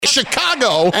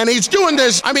Chicago, and he's doing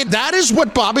this. I mean, that is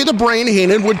what Bobby the Brain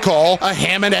Heenan would call a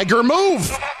ham and egger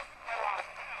move.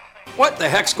 What the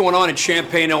heck's going on in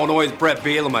Champaign, Illinois with Brett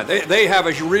Bielema? They have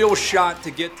a real shot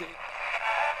to get to...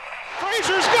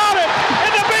 Frazier's got it,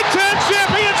 and the Big Ten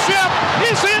championship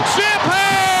is in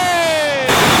Champaign!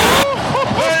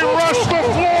 They rush the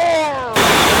floor!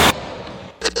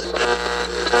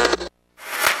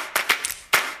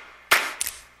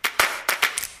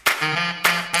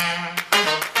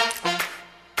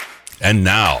 And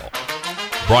now,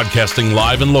 broadcasting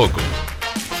live and local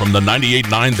from the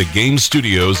 98.9 The Game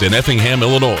studios in Effingham,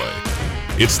 Illinois,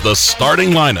 it's the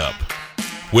starting lineup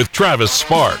with Travis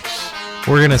Sparks.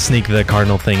 We're going to sneak the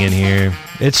Cardinal thing in here.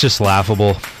 It's just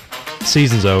laughable.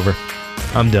 Season's over.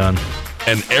 I'm done.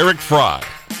 And Eric Fry.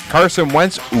 Carson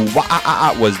Wentz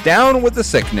was down with the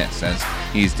sickness as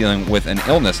he's dealing with an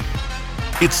illness.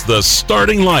 It's the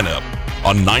starting lineup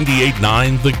on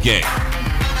 98.9 The Game.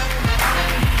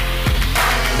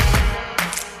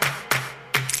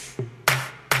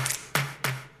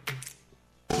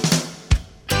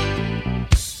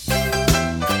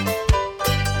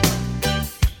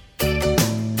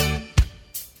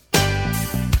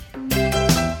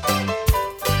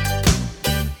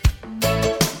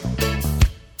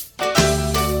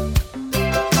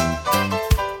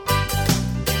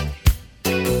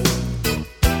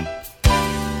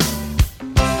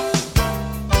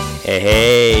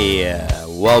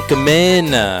 Welcome in.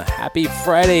 Happy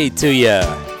Friday to you.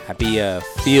 Happy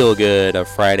feel-good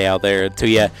Friday out there to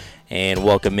you. And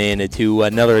welcome in to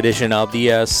another edition of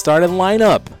the starting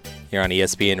lineup here on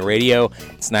ESPN Radio.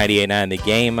 It's 98.9 The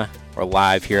Game. We're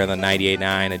live here on the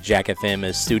 98.9 Jack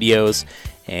FM studios.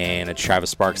 And Travis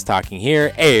Sparks talking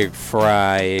here. Eric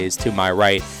Fry is to my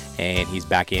right, and he's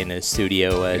back in the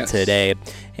studio today.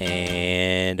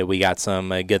 And we got some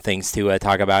good things to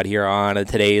talk about here on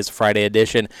today's Friday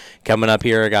edition. Coming up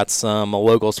here, I got some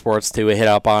local sports to hit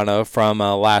up on from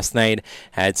last night.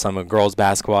 Had some girls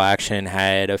basketball action.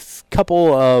 Had a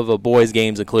couple of boys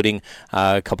games, including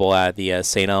a couple at the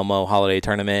St. Elmo Holiday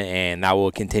Tournament. And that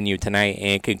will continue tonight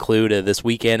and conclude this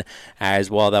weekend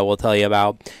as well, that we'll tell you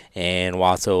about. And we'll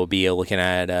also be looking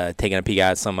at taking a peek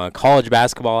at some college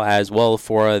basketball as well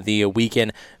for the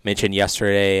weekend. Mentioned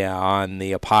yesterday on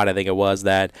the pod, I think it was,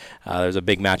 that there's a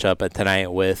big matchup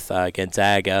tonight with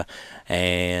Gonzaga,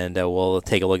 and we'll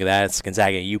take a look at that. It's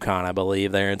Gonzaga UConn, I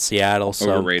believe, there in Seattle.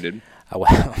 So, overrated.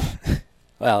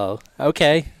 Well,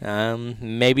 okay.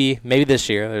 Maybe this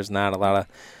year. There's not a lot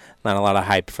of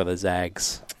hype for the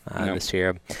Zags this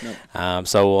year. Nope.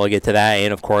 So we'll get to that,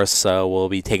 and of course we'll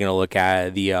be taking a look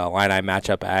at the Illini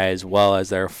matchup as well, as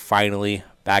they're finally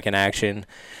back in action.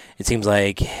 It seems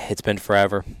like it's been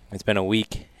forever. It's been a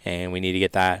week, and we need to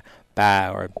get that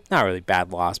bad, or not really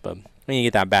bad loss, but we need to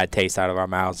get that bad taste out of our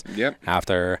mouths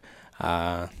after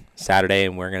Saturday,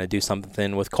 and we're going to do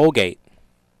something with Colgate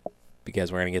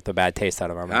because we're going to get the bad taste out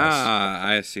of our mouths.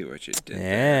 I see what you did.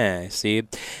 Yeah, see?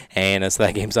 And so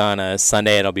that game's on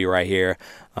Sunday. It'll be right here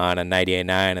on a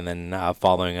 98.9, and then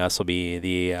following us will be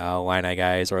the Illini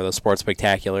Guys, or the Sports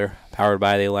Spectacular, powered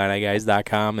by the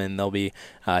IlliniGuys.com, and they'll be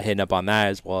hitting up on that,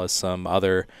 as well as some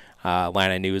other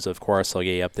Illini news, of course. They'll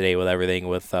get you up to date with everything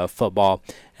with football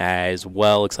as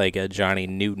well. Looks like Johnny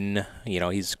Newton,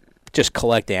 he's just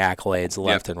collecting accolades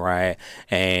left and right,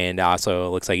 and also it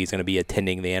looks like he's going to be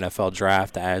attending the NFL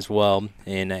draft as well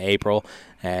in April.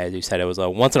 As you said, it was a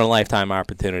once-in-a-lifetime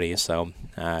opportunity, so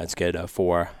it's good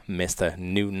for Mr.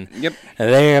 Newton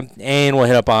there. And we'll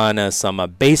hit up on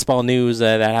some baseball news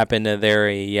that happened there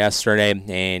yesterday,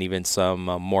 and even some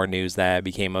more news that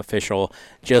became official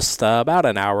just about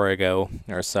an hour ago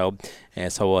or so.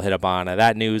 And so we'll hit up on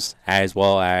that news, as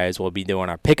well as we'll be doing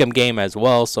our pick'em game as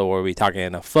well. So we'll be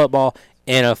talking football,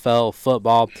 NFL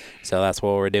football. So that's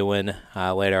what we're doing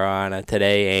later on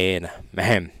today. And,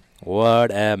 man, what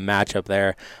a matchup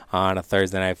there on a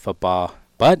Thursday Night Football.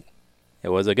 But it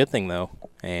was a good thing, though,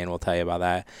 and we'll tell you about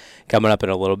that coming up in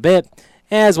a little bit.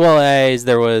 As well as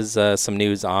there was some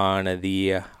news on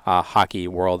the hockey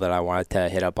world that I wanted to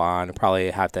hit up on.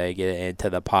 Probably have to get into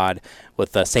the pod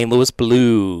with the St. Louis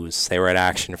Blues. They were in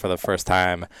action for the first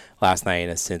time last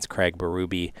night since Craig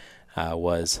Berube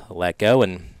was let go,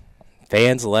 and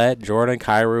fans let Jordan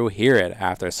Kyru hear it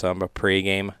after some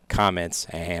pregame comments,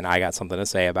 and I got something to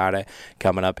say about it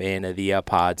coming up in the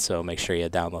pod, so make sure you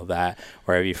download that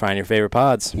wherever you find your favorite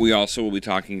pods. We also will be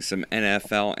talking some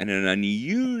NFL and an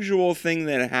unusual thing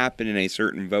that happened in a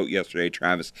certain vote yesterday,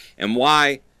 Travis, and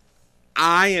why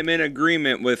I am in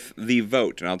agreement with the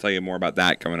vote, and I'll tell you more about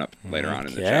that coming up later on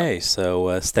in the show. Okay,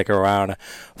 so stick around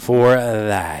for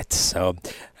that. So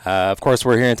Of course,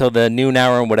 we're here until the noon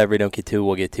hour, and whatever we don't get to,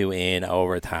 we'll get to in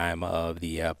overtime of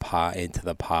the into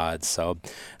the pod. So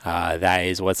that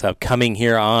is what's upcoming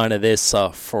here on this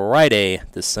Friday,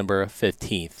 December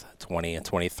 15th,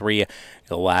 2023.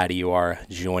 Glad you are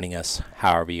joining us,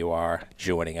 however you are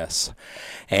joining us.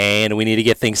 And we need to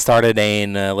get things started,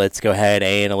 and let's go ahead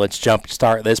and let's jump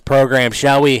start this program,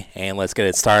 shall we? And let's get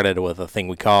it started with a thing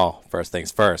we call First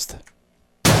Things First.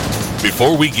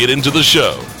 Before we get into the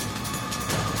show,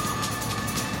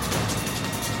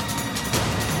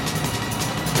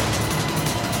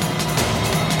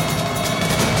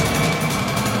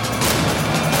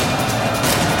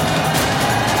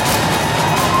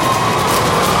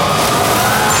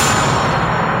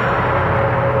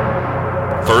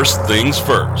 First Things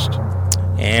First.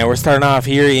 And we're starting off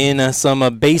here in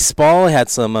some baseball. Had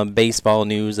some baseball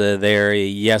news there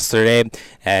yesterday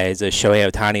as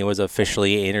Shohei Ohtani was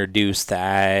officially introduced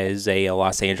as a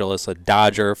Los Angeles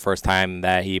Dodger. First time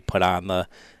that he put on the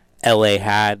LA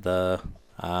hat, the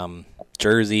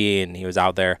jersey, and he was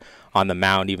out there on the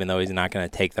mound, even though he's not going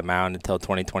to take the mound until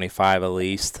 2025 at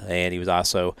least. And he was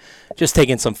also just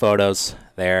taking some photos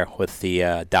there with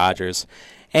the Dodgers.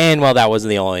 And, well, that wasn't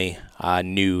the only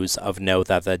news of note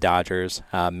that the Dodgers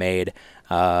made.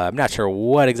 I'm not sure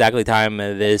what exactly time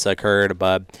this occurred,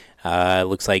 but it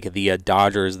looks like the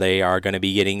Dodgers, they are going to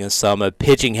be getting some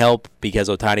pitching help because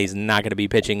Ohtani's not going to be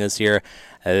pitching this year.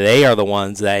 They are the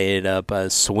ones that ended up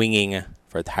swinging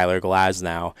for Tyler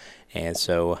Glasnow, and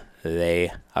so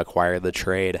they acquired the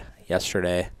trade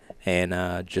yesterday.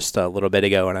 And just a little bit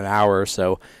ago, in an hour or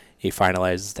so, he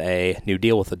finalized a new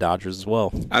deal with the Dodgers as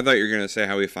well. I thought you were going to say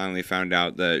how we finally found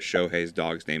out that Shohei's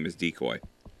dog's name is Decoy.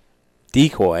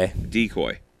 Decoy?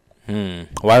 Decoy.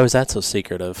 Why was that so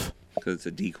secretive? Because it's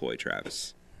a decoy,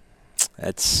 Travis.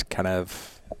 That's kind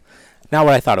of not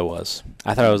what I thought it was.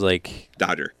 I thought it was like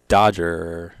Dodger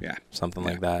or yeah. something yeah.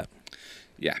 like that.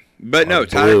 Yeah. But no,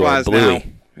 Tyler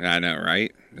Glasnow. I know,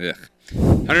 right? Ugh.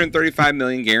 $135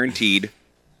 million guaranteed.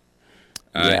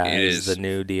 It is the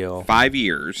new deal. 5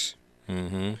 years.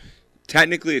 Mm-hmm.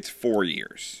 Technically, it's 4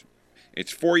 years.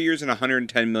 It's 4 years and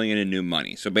 $110 million in new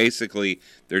money. So basically,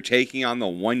 they're taking on the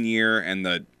 1 year and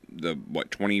the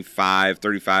 25,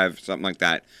 35, something like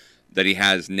that he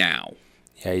has now.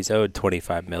 Yeah, he's owed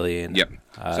 $25 million. Yep.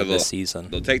 So this season.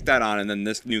 They'll take that on, and then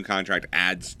this new contract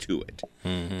adds to it.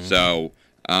 Mm-hmm. So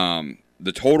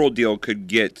the total deal could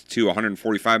get to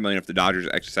 $145 million if the Dodgers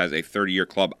exercise a 30-year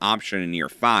club option in year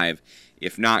 5.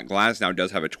 If not, Glasnow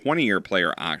does have a 20-year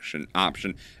player option.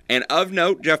 And of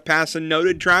note, Jeff Passan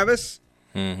noted, Travis,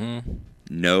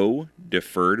 no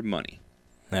deferred money.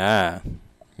 Ah,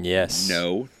 yes.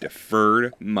 No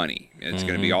deferred money. It's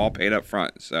going to be all paid up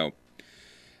front. So,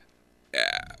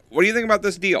 what do you think about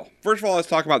this deal? First of all, let's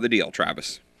talk about the deal,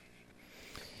 Travis.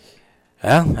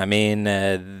 Well, I mean,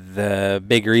 the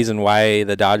big reason why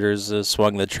the Dodgers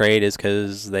swung the trade is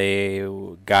because they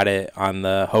got it on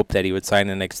the hope that he would sign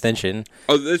an extension.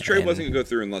 Oh, this trade wasn't going to go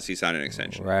through unless he signed an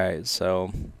extension. Right,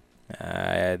 so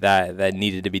that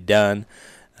needed to be done.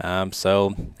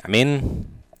 So, I mean,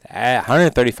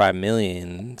 $135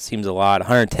 million seems a lot.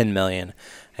 $110 million,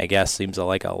 I guess, seems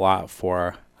like a lot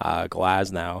for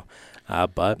Glasnow.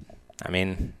 But, I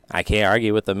mean, I can't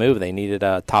argue with the move. They needed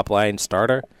a top-line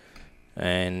starter.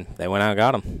 And they went out and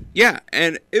got him. Yeah,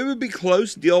 and it would be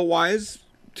close deal-wise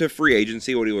to free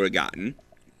agency what he would have gotten,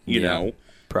 you know.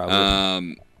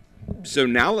 Probably. So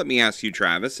now let me ask you,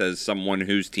 Travis, as someone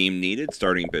whose team needed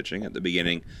starting pitching at the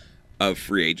beginning of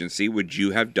free agency, would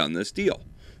you have done this deal?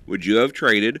 Would you have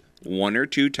traded one or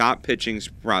two top pitching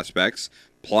prospects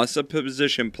plus a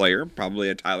position player, probably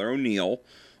a Tyler O'Neill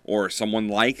or someone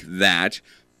like that,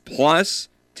 plus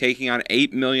taking on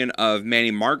 $8 million of Manny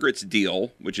Margaret's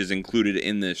deal, which is included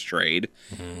in this trade,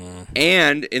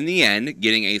 and in the end,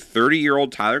 getting a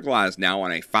 30-year-old Tyler Glasnow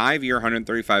on a 5-year,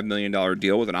 $135 million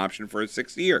deal with an option for a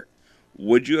 6th year?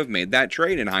 Would you have made that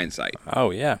trade in hindsight?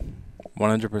 Oh, yeah,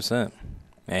 100%.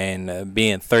 And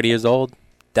being 30 years old,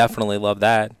 definitely love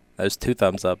that. Those 2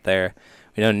 thumbs up there.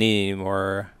 We don't need any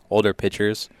more older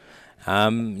pitchers. We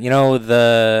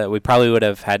probably would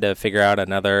have had to figure out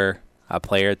another a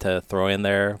player to throw in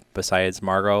there besides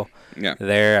Margot. Yeah.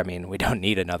 There, I mean, we don't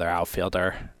need another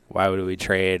outfielder. Why would we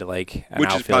trade like an Which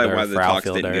outfielder is probably why the for talks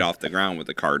outfielder? didn't get off the ground with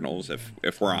the Cardinals,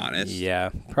 if we're honest. Yeah,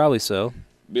 probably so.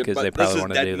 Because they probably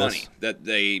want to do this. this. That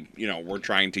they, were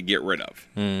trying to get rid of.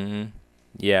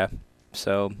 Yeah.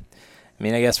 So, I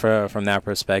mean, I guess from that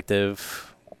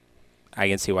perspective, I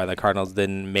can see why the Cardinals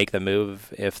didn't make the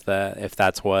move if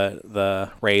that's what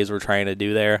the Rays were trying to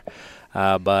do there.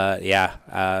 But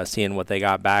yeah, seeing what they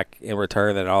got back in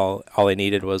return, that all they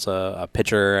needed was a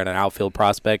pitcher and an outfield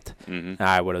prospect,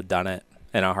 I would have done it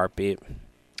in a heartbeat.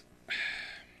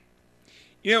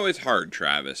 It's hard,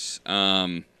 Travis,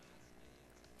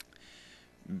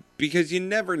 because you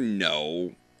never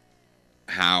know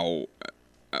how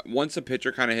once a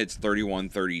pitcher kind of hits 31,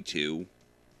 32,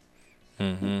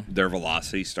 their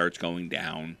velocity starts going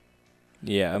down.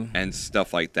 Yeah. And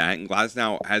stuff like that. And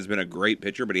Glasnow has been a great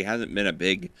pitcher, but he hasn't been a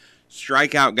big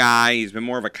strikeout guy. He's been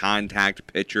more of a contact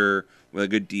pitcher with a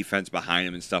good defense behind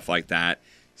him and stuff like that.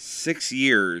 6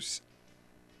 years,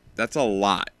 that's a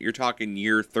lot. You're talking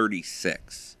year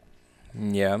 36.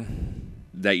 Yeah.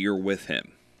 That you're with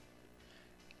him.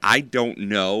 I don't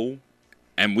know.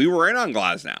 And we were in on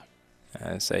Glasnow.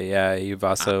 I say, yeah, you've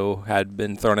also had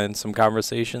been thrown in some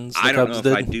conversations. I don't know if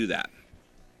I'd do that.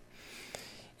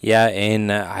 Yeah,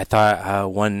 and I thought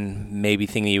one maybe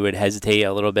thing that you would hesitate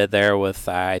a little bit there with,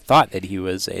 I thought that he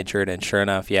was injured, and sure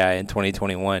enough, yeah, in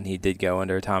 2021 he did go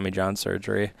under Tommy John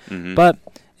surgery. But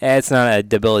it's not a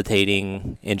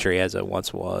debilitating injury as it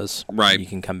once was. Right. You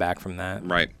can come back from that.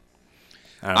 Right.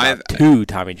 I don't know about 2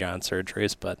 Tommy John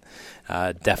surgeries, but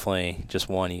definitely just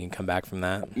one, you can come back from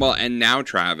that. Well, and now,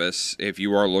 Travis, if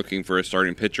you are looking for a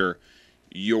starting pitcher,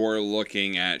 you're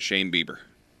looking at Shane Bieber.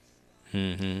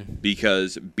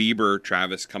 Because Bieber,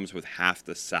 Travis, comes with half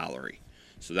the salary.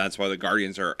 So that's why the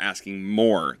Guardians are asking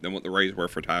more than what the Rays were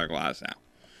for Tyler Glasnow.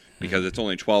 Because it's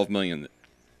only $12 million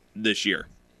this year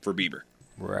for Bieber.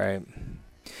 Right.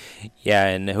 Yeah,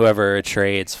 and whoever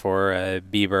trades for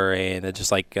Bieber, and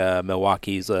just like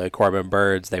Milwaukee's Corbin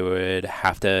Burns, they would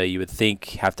you would think,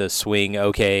 have to swing,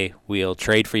 okay, we'll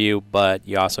trade for you, but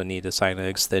you also need to sign an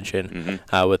extension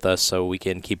with us so we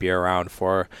can keep you around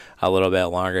for a little bit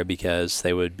longer, because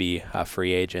they would be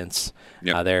free agents.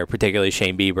 There, particularly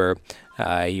Shane Bieber,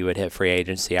 he would hit free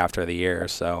agency after the year,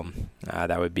 so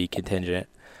that would be contingent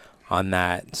on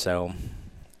that. So,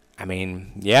 I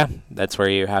mean, yeah, that's where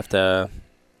you have to...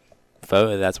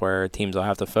 That's where teams will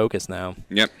have to focus now.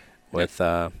 Yep. With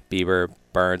Bieber,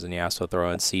 Burns, and you also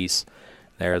throw in Cease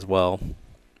there as well.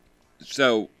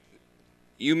 So,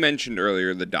 you mentioned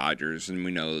earlier the Dodgers, and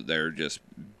we know that they're just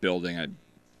building a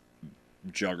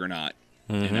juggernaut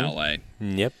in L.A.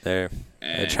 Yep, they're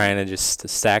trying to just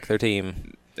stack their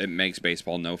team. It makes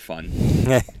baseball no fun.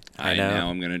 I know. Now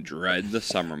I'm going to dread the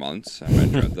summer months. I'm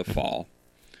going to dread the fall.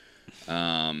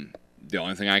 The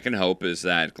only thing I can hope is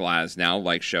that Glasnow,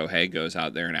 like Shohei, goes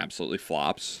out there and absolutely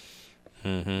flops.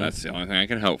 That's the only thing I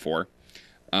can hope for.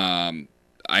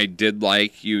 I did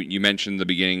like you mentioned the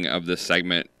beginning of this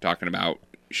segment talking about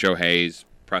Shohei's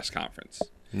press conference.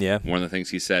 Yeah. One of the things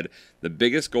he said, the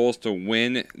biggest goal is to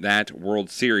win that World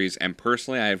Series, and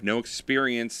personally I have not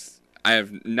experienced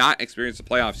the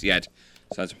playoffs yet,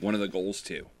 so that's one of the goals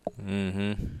too.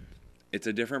 It's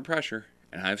a different pressure.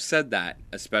 And I've said that,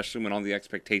 especially when all the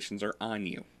expectations are on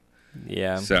you.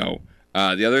 Yeah. So,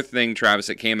 the other thing, Travis,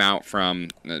 that came out from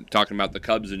talking about the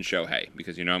Cubs and Shohei,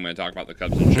 because I'm going to talk about the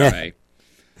Cubs and Shohei.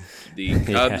 The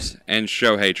Cubs and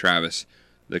Shohei, Travis.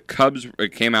 The Cubs,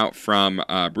 it came out from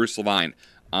Bruce Levine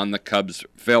on the Cubs'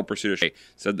 failed pursuit of Shohei,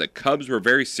 said the Cubs were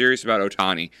very serious about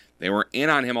Ohtani. They were in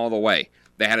on him all the way.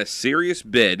 They had a serious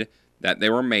bid that they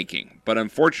were making, but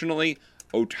unfortunately,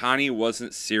 Ohtani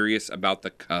wasn't serious about the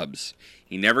Cubs.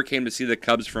 He never came to see the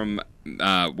Cubs from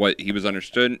what he was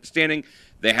understanding.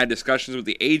 They had discussions with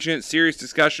the agent, serious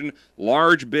discussion,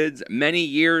 large bids, many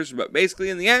years, but basically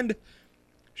in the end,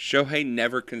 Shohei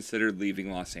never considered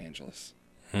leaving Los Angeles.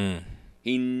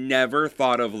 He never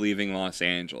thought of leaving Los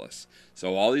Angeles.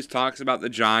 So all these talks about the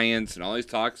Giants and all these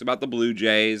talks about the Blue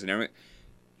Jays and everything,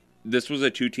 this was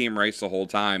a 2-team race the whole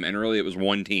time, and really it was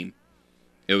one team.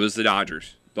 It was the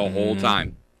Dodgers. The whole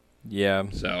time. Yeah.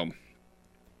 So,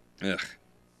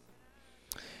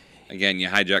 again, you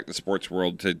hijacked the sports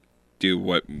world to do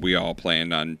what we all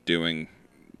planned on doing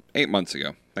 8 months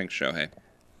ago. Thanks, Shohei.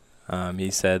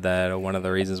 He said that one of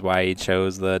the reasons why he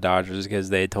chose the Dodgers is because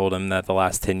they told him that the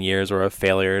last 10 years were a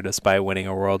failure despite winning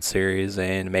a World Series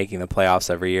and making the playoffs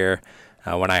every year.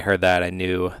 When I heard that, I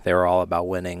knew they were all about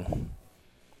winning.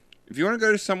 If you want to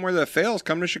go to somewhere that fails,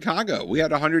 come to Chicago. We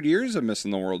had 100 years of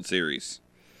missing the World Series.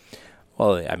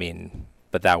 Well, I mean,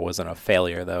 but that wasn't a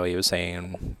failure, though. He was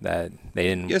saying that they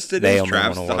didn't. Yes, it is,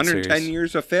 Travis. 110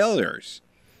 years of failures.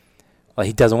 Well,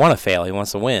 he doesn't want to fail. He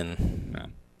wants to win. No.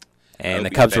 And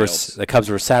the Cubs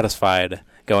were satisfied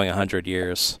going 100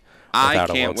 years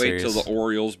without a World Series. I can't wait till the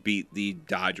Orioles beat the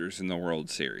Dodgers in the World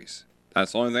Series.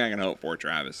 That's the only thing I can hope for,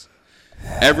 Travis.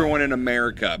 Everyone in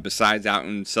America, besides out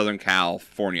in Southern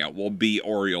California, will be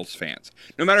Orioles fans.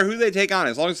 No matter who they take on,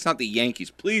 as long as it's not the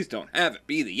Yankees. Please don't have it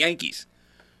be the Yankees.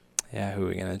 Yeah, who are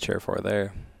we going to cheer for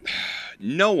there?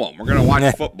 No one. We're going to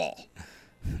watch football.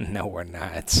 No, we're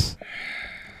not.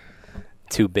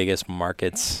 Two biggest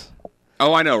markets.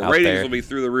 Oh, I know. Ratings there. will be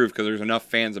through the roof because there's enough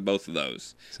fans of both of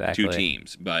those Exactly. two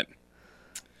teams. But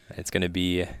it's going to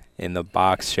be in the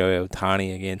box, Shohei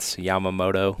Ohtani against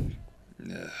Yamamoto.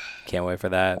 Can't wait for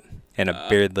that. And a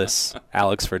beardless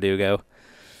Alex Verdugo.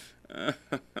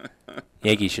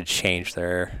 Yankees should change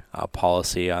their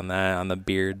policy on that, on the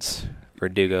beards.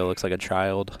 Verdugo looks like a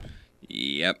child.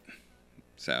 Yep.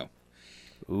 So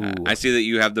Ooh. I see that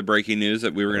you have the breaking news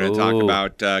that we were going to talk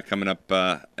about coming up.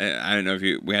 I don't know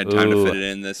if we had time to fit it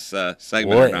in this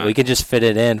segment or not. We could just fit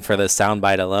it in for the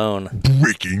soundbite alone.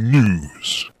 Breaking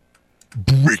news.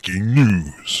 Breaking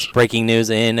news. Breaking news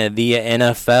in the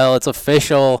NFL. It's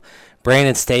official.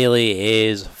 Brandon Staley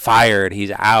is fired.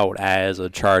 He's out as a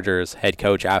Chargers head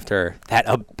coach after that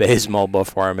abysmal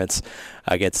performance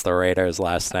against the Raiders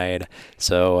last night.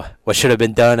 So what should have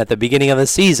been done at the beginning of the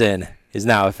season is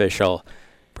now official.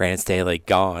 Brandon Staley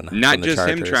gone. Not just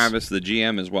Chargers. him, Travis, the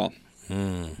GM as well.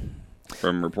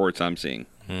 From reports I'm seeing.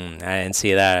 I didn't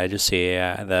see that. I just see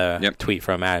the tweet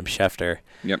from Adam Schefter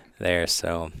there.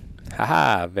 So,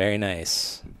 haha, very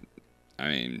nice. I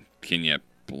mean, can you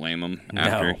blame him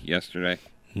after yesterday?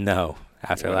 No,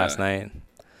 after last night.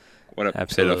 What a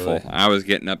pitiful. I was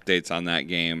getting updates on that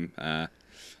game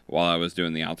while I was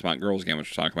doing the Altamont girls game,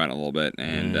 which we'll talk about in a little bit.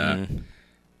 And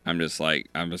I'm just like,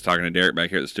 I was talking to Derek back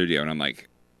here at the studio, and I'm like,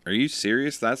 are you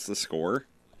serious? That's the score?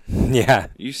 Yeah. Are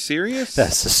you serious?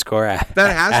 That's the score that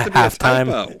has to be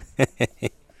halftime. A typo.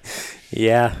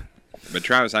 Yeah. But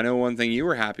Travis, I know one thing you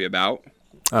were happy about.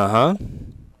 Uh-huh.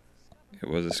 It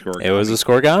was a scorigami. It was a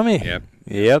scorigami.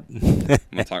 Yep.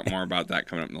 We'll talk more about that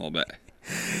coming up in a little bit.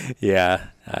 Yeah,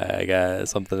 I got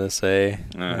something to say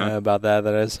about that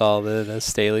I saw that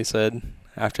Staley said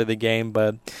after the game.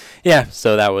 But, yeah,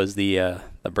 so that was the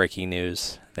breaking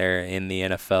news there in the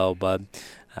NFL. But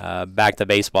back to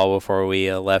baseball before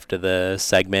we left the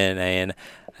segment, and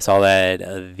I saw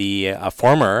that the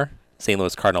former St.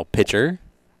 Louis Cardinal pitcher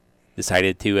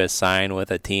decided to sign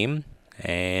with a team,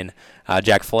 and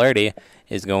Jack Flaherty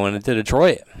is going into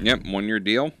Detroit. Yep, 1-year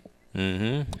deal.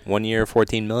 1 year,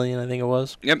 $14 million, I think it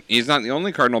was. Yep, he's not the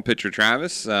only Cardinal pitcher,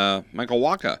 Travis. Michael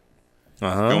Wacha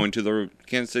going to the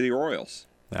Kansas City Royals.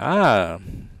 On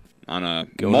a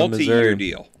multi-year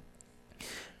deal.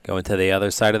 Going to the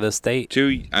other side of the state.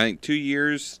 I think 2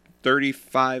 years,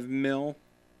 $35 million,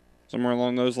 somewhere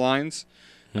along those lines.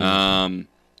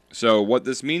 So what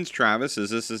this means, Travis, is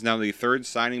this is now the third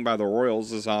signing by the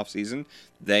Royals this offseason.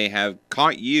 They have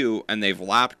caught you, and they've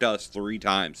lapped us 3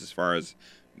 times as far as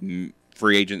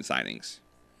free agent signings.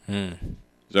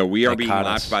 So we are being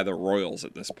lapped by the Royals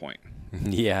at this point.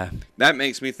 Yeah. That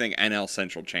makes me think NL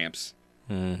Central champs.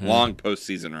 Long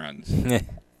postseason runs.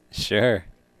 Sure.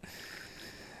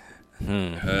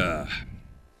 This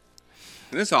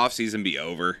offseason be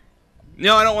over.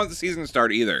 No, I don't want the season to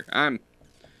start either.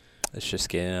 It's just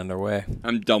getting underway.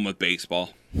 I'm done with baseball.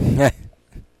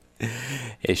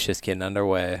 It's just getting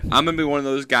underway. I'm going to be one of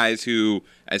those guys who,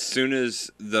 as soon as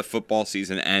the football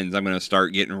season ends, I'm going to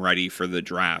start getting ready for the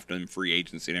draft and free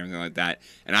agency and everything like that.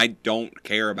 And I don't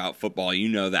care about football. You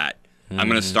know that. I'm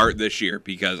going to start this year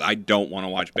because I don't want to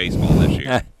watch baseball this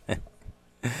year.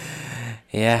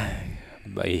 Yeah.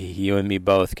 But you and me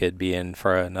both could be in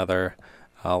for another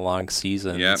long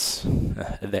seasons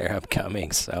they're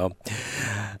upcoming. So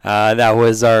that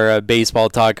was our baseball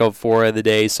talk for the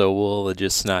day, so we'll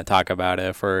just not talk about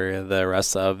it for the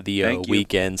rest of the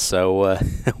weekend. So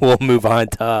we'll move on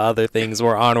to other things.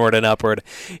 We're onward and upward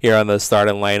here on the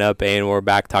starting lineup, and we're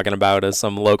back talking about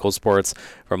some local sports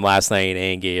from last night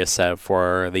and get you set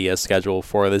for the schedule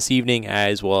for this evening,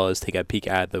 as well as take a peek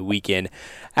at the weekend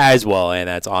as well, and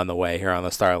that's on the way here on the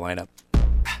starting lineup.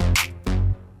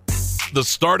 The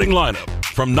starting lineup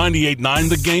from 98.9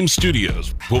 The Game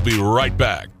Studios. We'll be right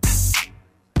back.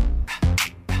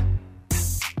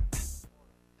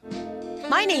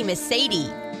 My name is Sadie.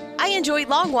 I enjoy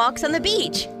long walks on the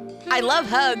beach. I love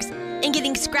hugs and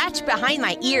getting scratched behind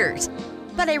my ears.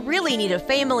 But I really need a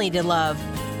family to love.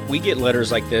 We get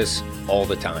letters like this all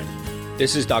the time.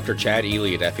 This is Dr. Chad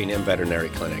Ely at Effingham Veterinary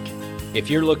Clinic. If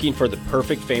you're looking for the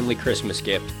perfect family Christmas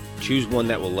gift, choose one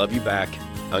that will love you back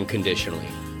unconditionally.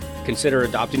 Consider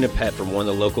adopting a pet from one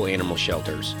of the local animal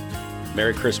shelters.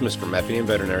 Merry Christmas from Effingham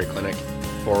Veterinary Clinic,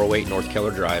 408 North Keller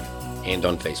Drive, and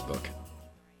on Facebook.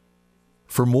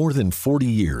 For more than 40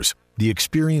 years, The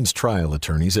experienced trial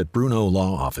attorneys at Bruno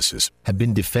Law Offices have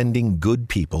been defending good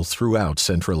people throughout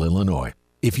Central Illinois.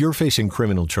 If you're facing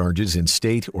criminal charges in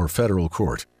state or federal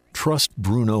court, trust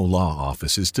Bruno Law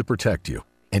Offices to protect you.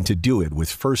 And to do it with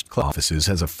first-class offices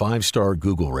has a 5-star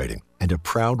Google rating and a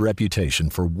proud reputation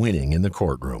for winning in the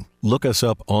courtroom. Look us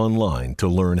up online to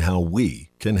learn how we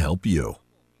can help you.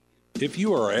 If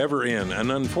you are ever in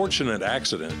an unfortunate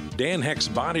accident, Dan Heck's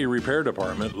Body Repair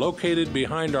Department, located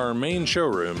behind our main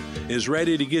showroom, is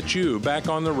ready to get you back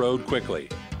on the road quickly.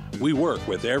 We work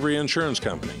with every insurance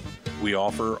company. We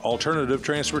offer alternative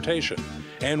transportation,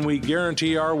 and we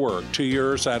guarantee our work to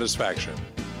your satisfaction.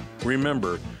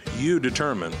 Remember, you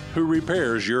determine who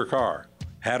repairs your car.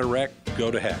 Had a wreck?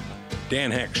 Go to Heck. Dan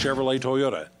Heck Chevrolet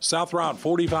Toyota, South Route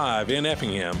 45 in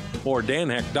Effingham, or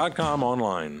danheck.com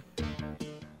online.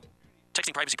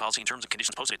 Texting privacy policy and terms and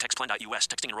conditions posted at textplan.us.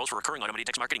 Texting enrolls for recurring automated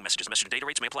text marketing messages. Message and data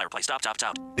rates may apply. Reply stop, opt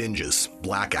out. Binges,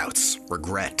 blackouts,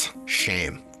 regret,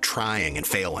 shame, trying and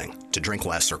failing to drink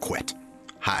less or quit.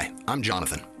 Hi, I'm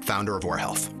Jonathan, founder of Or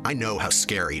Health. I know how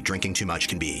scary drinking too much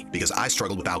can be because I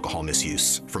struggled with alcohol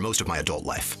misuse for most of my adult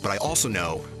life. But I also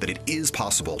know that it is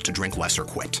possible to drink less or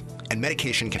quit. And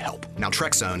medication can help.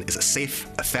 Naltrexone is a safe,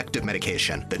 effective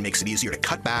medication that makes it easier to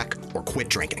cut back or quit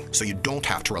drinking, so you don't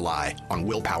have to rely on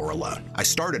willpower alone. I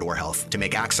started Or Health to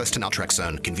make access to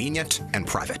naltrexone convenient and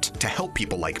private, to help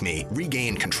people like me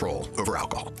regain control over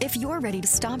alcohol. If you're ready to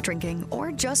stop drinking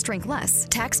or just drink less,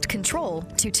 text CONTROL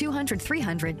to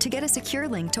 200-300 to get a secure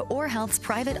link to Or Health's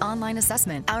private online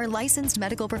assessment. Our licensed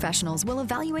medical professionals will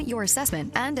evaluate your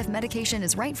assessment, and if medication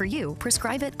is right for you,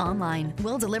 prescribe it online.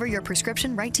 We'll deliver your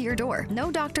prescription right to your door.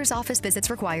 No doctor's office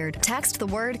visits required. Text the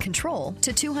word CONTROL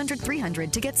to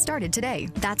 200-300 to get started today.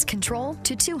 That's CONTROL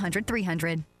to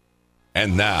 200-300.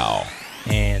 And now.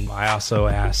 And I also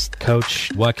asked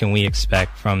Coach, what can we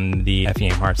expect from the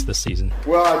Effingham Hearts this season?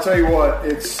 Well, I tell you what,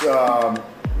 it's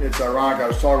ironic. I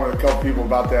was talking with a couple people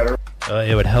about that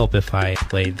earlier. It would help if I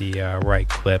played the right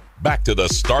clip. Back to the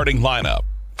starting lineup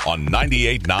on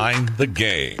 98.9 The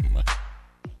Game.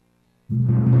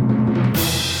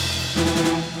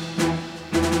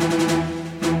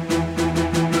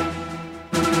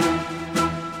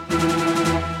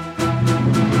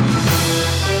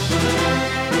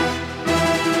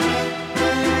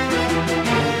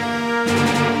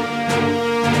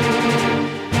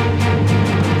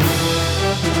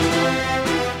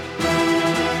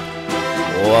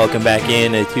 Welcome back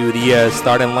in to the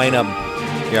starting lineup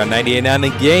here on 98.9 The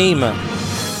Game,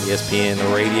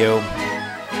 ESPN Radio.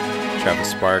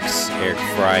 Travis Sparks, Eric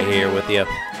Fry here with you.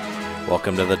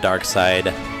 Welcome to the dark side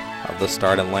of the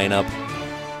starting lineup.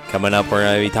 Coming up, we're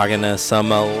going to be talking to some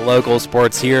local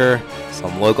sports here,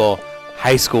 some local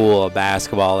high school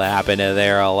basketball that happened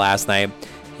there last night.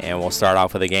 And we'll start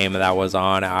off with a game that was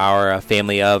on our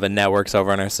family of networks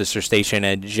over on our sister station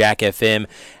at Jack FM,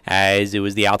 as it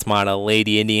was the Altamont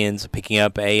Lady Indians picking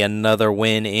up another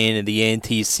win in the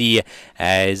NTC,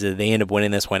 as they end up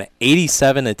winning this one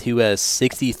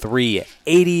 87-63.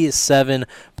 87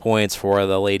 points for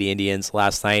the Lady Indians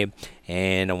last night.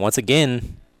 And once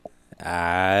again,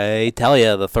 I tell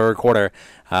you, the third quarter,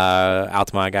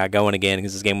 Altamont got going again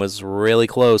because this game was really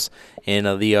close in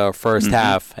the first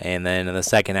half, and then in the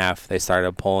second half they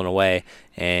started pulling away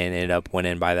and ended up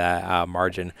winning by that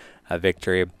margin of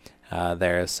victory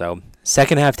there. So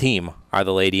second half team are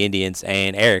the Lady Indians,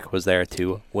 and Eric was there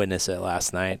to witness it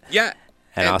last night. Yeah.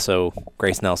 And also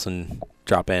Grace Nelson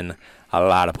dropped in a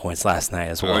lot of points last night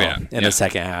as well in the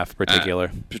second half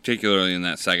particularly in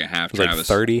that second half, it was Travis. like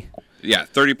 30? Yeah,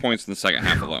 30 points in the second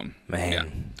half alone. Man. Yeah.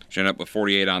 She ended up with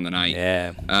 48 on the night.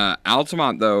 Yeah.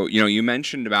 Altamont, though, you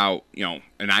mentioned about,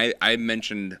 and I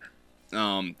mentioned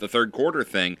the third quarter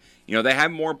thing. They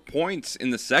had more points in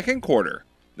the second quarter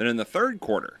than in the third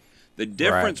quarter. The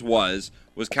difference was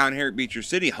Count Herrick Beecher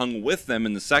City hung with them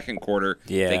in the second quarter.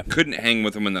 Yeah. They couldn't hang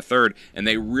with them in the third, and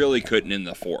they really couldn't in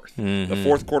the fourth. Mm-hmm. The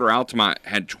fourth quarter, Altamont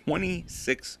had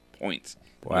 26 points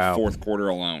in the fourth quarter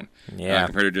alone,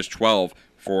 compared to just 12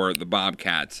 for the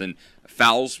Bobcats. And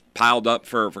fouls piled up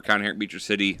for Count Herrick Beecher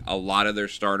City. A lot of their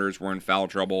starters were in foul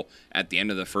trouble at the end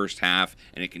of the first half,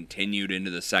 and it continued into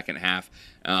the second half.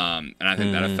 And I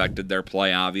think that affected their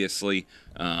play, obviously.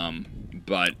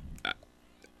 But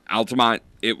Altamont,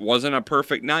 it wasn't a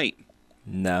perfect night.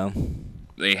 No.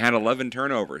 They had 11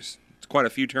 turnovers. It's quite a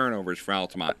few turnovers for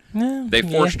Altamont. They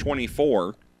forced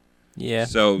 24. Yeah,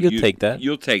 so you'll take that.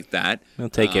 You'll take that. You'll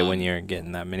take it when you're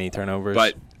getting that many turnovers.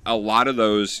 But a lot of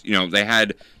those, they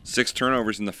had 6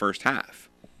 turnovers in the first half.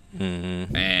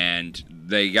 Mm-hmm. And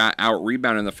they got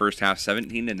out-rebounded in the first half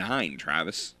 17-9,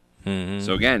 Travis. Mm-hmm.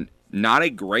 So, again, not a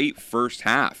great first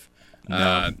half.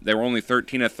 No. They were only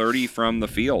 13 of 30 from the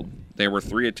field. They were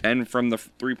 3 of 10 from the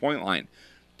three-point line.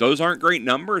 Those aren't great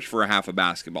numbers for a half of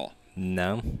basketball.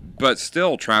 No. But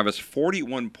still, Travis,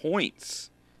 41 points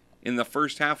in the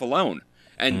first half alone.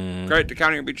 And credit to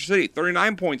County Beach City,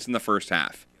 39 points in the first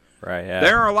half. Right, yeah.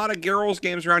 There are a lot of girls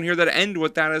games around here that end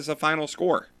with that as a final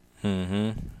score.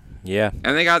 Mm-hmm. Yeah.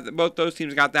 And both those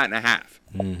teams got that in a half.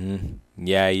 Mm-hmm.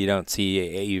 Yeah, you don't see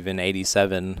even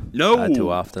 87 no,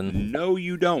 too often. No,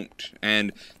 you don't.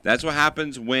 And that's what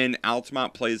happens when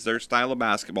Altamont plays their style of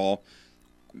basketball.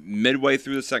 Midway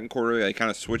through the second quarter, they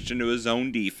kind of switched into a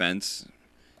zone defense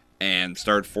and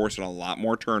started forcing a lot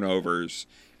more turnovers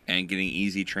and getting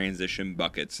easy transition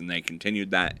buckets. And they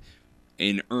continued that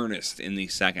in earnest in the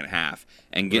second half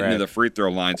and getting to the free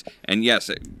throw lines. And yes,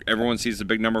 everyone sees the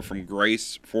big number from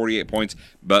Grace, 48 points,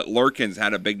 but Lurkins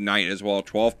had a big night as well,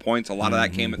 12 points. A lot of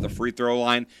that came at the free throw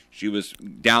line. She was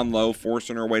down low,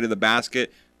 forcing her way to the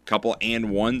basket. Couple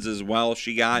and ones as well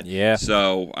she got. Yeah.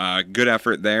 So good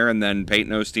effort there. And then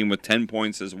Peyton Osteen with 10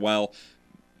 points as well.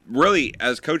 Really,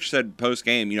 as Coach said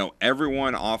post-game,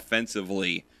 everyone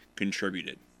offensively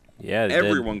contributed. Yeah,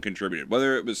 everyone contributed,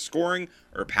 whether it was scoring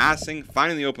or passing,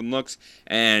 finding the open looks.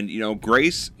 And,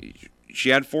 Grace, she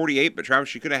had 48, but Travis,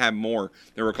 she could have had more.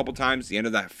 There were a couple times at the end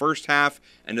of that first half,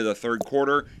 end of the third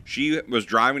quarter, she was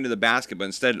driving to the basket, but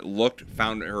instead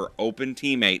found her open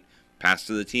teammate, passed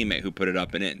to the teammate who put it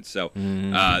up and in. So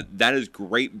that is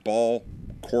great ball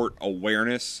court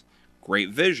awareness, great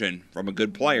vision from a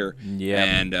good player,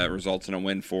 and results in a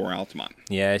win for Altamont.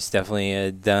 Yeah, it's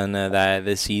definitely done that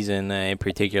this season in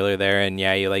particular there. And,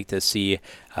 yeah, you like to see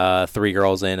 3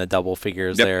 girls in a double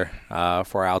figures there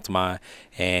for Altamont.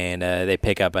 And they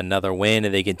pick up another win,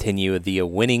 and they continue the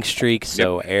winning streak.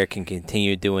 So Eric can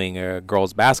continue doing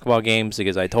girls basketball games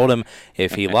because I told him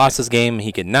if he lost this game,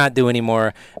 he could not do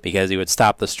anymore because he would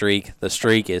stop the streak. The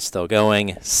streak is still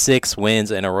going. 6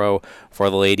 wins in a row for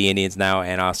the Lady Indians now,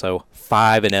 and also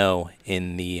 5-0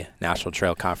 in the National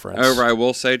Trail Conference. However, I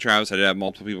will say, Travis, I did have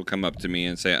multiple people come up to me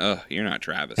and say, "Oh, you're not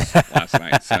Travis," last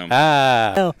night. So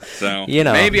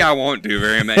maybe I won't do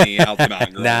very many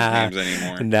Altamont girls games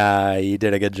anymore. Nah, you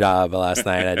did a good job last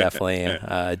night. I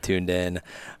definitely tuned in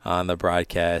on the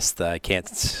broadcast. I can't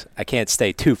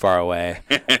stay too far away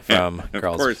from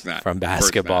girls from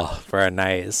basketball for a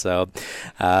night. So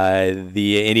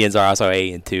the Indians are also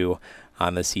 8-2.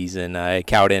 On the season.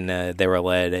 Cowden, they were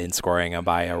led in scoring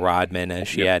by Rodman.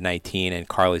 She had 19, and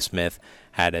Carly Smith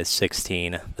had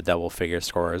 16, the double-figure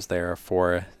scorers there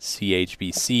for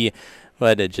CHBC.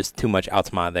 But just too much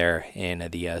Altamont there in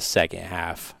the second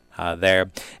half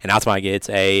there. And Altamont gets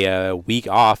a week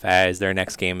off as their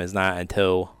next game is not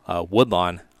until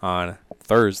Woodlawn on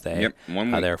Thursday.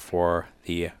 1 week. There for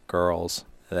the girls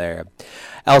there.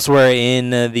 Elsewhere in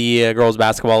the girls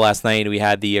basketball last night, we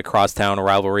had the crosstown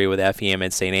rivalry with FEM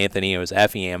and St. Anthony. It was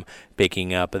FEM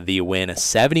picking up the win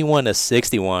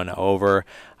 71-61 over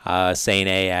St.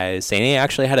 A. As St. A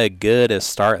actually had a good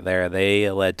start there.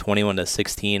 They led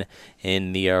 21-16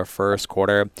 in the first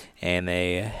quarter, and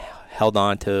they held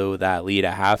on to that lead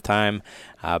at halftime,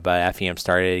 but FEM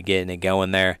started getting it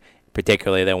going there.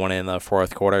 Particularly, they won in the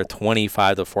fourth quarter,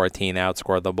 25-14,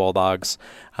 outscored the Bulldogs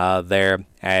there,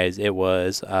 as it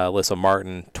was Alyssa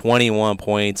Martin, 21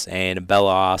 points, and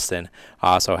Bella Austin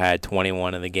also had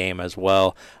 21 in the game as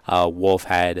well. Wolf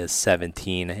had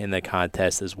 17 in the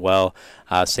contest as well.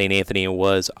 St. Anthony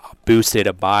was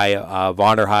boosted by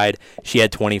Vonderheide. She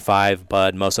had 25,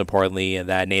 but most importantly,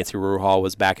 that Nancy Ruhal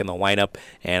was back in the lineup,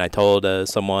 and I told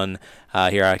someone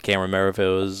here, I can't remember if it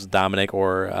was Dominic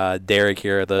or Derek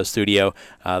here at the studio,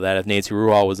 that if Nancy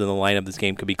Ruhal was in the lineup, this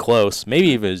game could be close.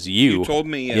 Maybe if it was you. You told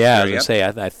me. Yeah, I was going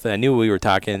to say, I knew we were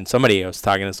talking. I was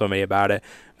talking to somebody about it.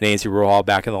 Nancy Ruhal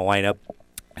back in the lineup.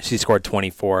 She scored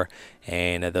 24,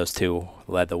 and those two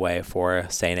led the way for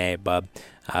St. A. But,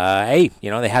 hey,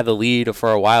 they had the lead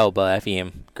for a while, but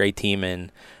FEM, great team,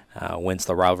 and wins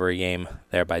the rivalry game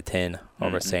there by 10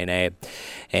 over St. A.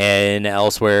 And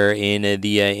elsewhere in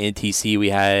the NTC,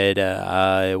 we had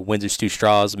Windsor Stew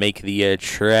Straws make the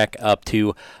trek up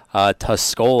to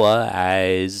Tuscola,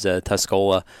 as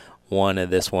Tuscola won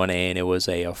this one, and it was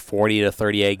a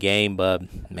 40-38 game. But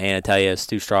man, I tell you,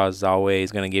 Stu Straws is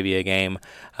always going to give you a game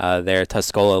there.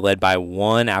 Tuscola led by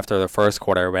 1 after the first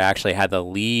quarter, but actually had the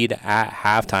lead at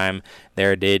halftime.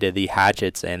 There did the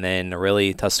Hatchets, and then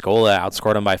really Tuscola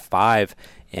outscored them by 5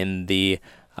 in the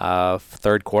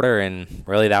third quarter, and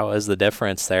really that was the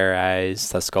difference there, as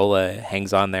Tuscola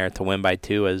hangs on there to win by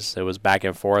 2, as it was back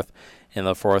and forth in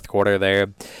the fourth quarter there,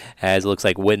 as it looks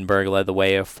like Wittenberg led the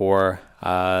way for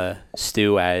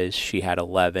Stu, as she had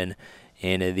 11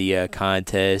 in the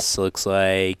contest. Looks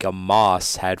like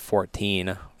Moss had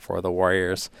 14 for the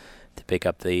Warriors to pick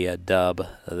up the dub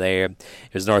there.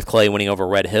 It was North Clay winning over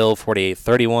Red Hill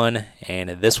 48-31, and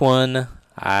this one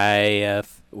I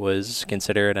was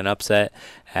considered an upset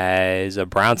as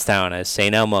Brownstown, as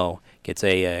St. Elmo gets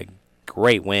a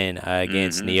great win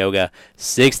against Neoga,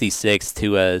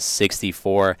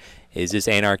 66-64. Is this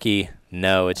anarchy?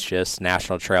 No, it's just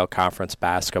National Trail Conference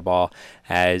basketball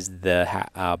as the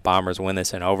Bombers win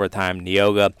this in overtime.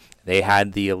 Neoga, they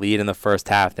had the lead in the first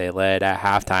half. They led at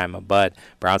halftime, but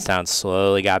Brownstown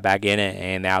slowly got back in it,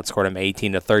 and they outscored them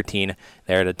 18-13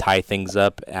 there to tie things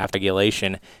up after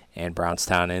regulation. And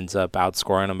Brownstown ends up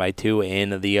outscoring them by 2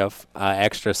 in the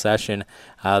extra session.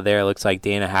 There it looks like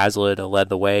Dana Hazlitt led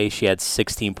the way. She had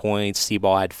 16 points.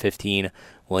 Seaball had 15.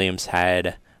 Williams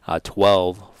had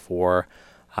 12 for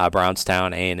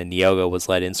Brownstown, and Neoga was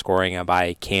led in scoring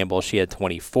by Campbell. She had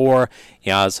 24.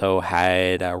 You also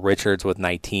had Richards with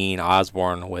 19.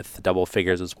 Osborne with double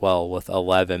figures as well with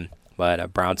 11.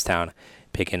 But Brownstown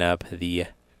picking up the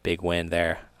big win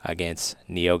there against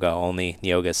Neoga. Only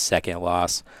Neoga's second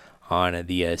loss on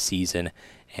the season,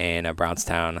 and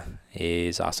Brownstown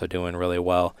is also doing really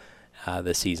well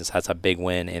this season. So that's a big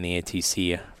win in the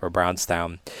ATC for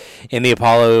Brownstown. In the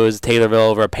Apollos, Taylorville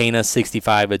over Pena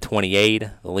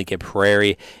 65-28. The Lincoln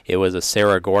Prairie, it was a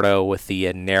Cerro Gordo with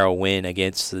the narrow win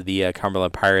against the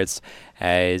Cumberland Pirates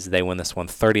as they win this one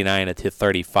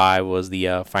 39-35 was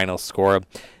the final score.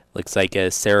 Looks like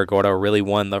Cerro Gordo really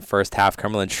won the first half.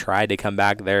 Cumberland tried to come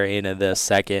back there in the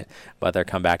second, but their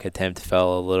comeback attempt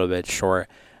fell a little bit short.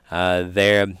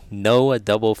 There, no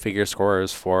double-figure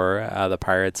scorers for the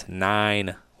Pirates.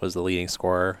 9 was the leading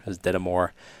scorer, as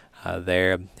Dittamore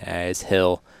there, as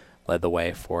Hill led the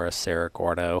way for Cerro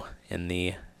Gordo in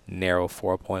the narrow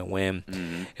 4-point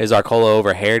win. Is Arcola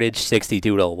over Heritage,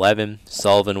 62-11.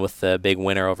 Sullivan with the big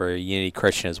winner over Unity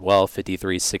Christian as well,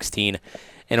 53-16.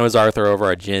 And it was Arthur over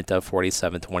Argenta,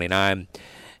 47-29.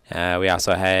 We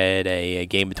also had a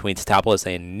game between Teutopolis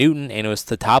and Newton, and it was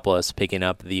Teutopolis picking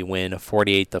up the win,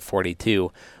 48-42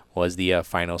 was the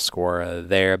final score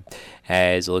there.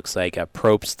 As it looks like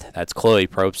Probst, that's Chloe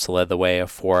Probst, led the way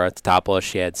for Teutopolis.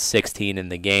 She had 16 in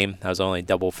the game. That was only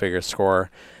double-figure score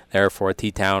there for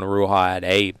T-Town. Ruha had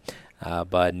 8,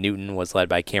 but Newton was led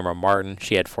by Cameron Martin.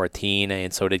 She had 14,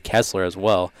 and so did Kessler as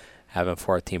well, having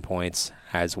 14 points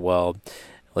as well.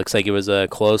 Looks like it was a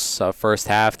close first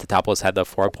half. Teutopolis had the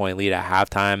 4-point lead at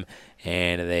halftime,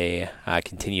 and they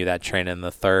continue that trend in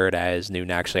the third as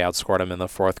Newton actually outscored them in the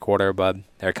fourth quarter, but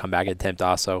their comeback attempt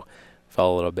also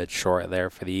fell a little bit short there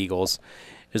for the Eagles.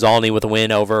 It was Olney with a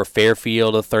win over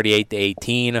Fairfield,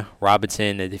 38-18.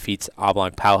 Robinson defeats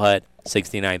Oblong Powhut,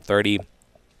 69-30.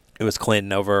 It was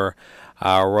Clinton over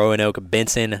Roanoke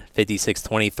Benson,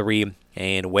 56-23.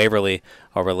 And Waverly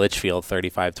over Litchfield,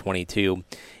 35-22.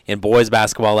 In boys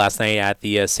basketball last night at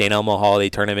the St. Elmo Holiday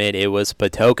Tournament, it was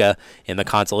Patoka in the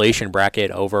consolation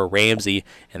bracket over Ramsey,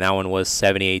 and that one was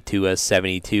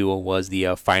 78-72 was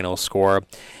the final score.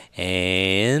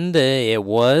 And it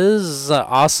was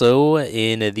also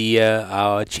in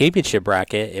the championship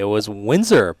bracket. It was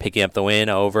Windsor picking up the win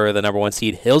over the number 1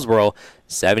 seed Hillsboro,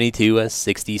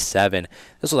 72-67.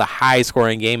 This was a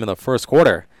high-scoring game in the first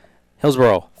quarter.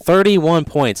 Hillsboro, 31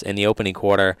 points in the opening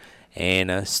quarter,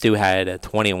 and Stu had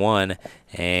 21,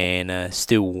 and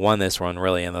Stu won this one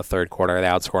really in the third quarter. They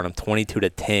outscored him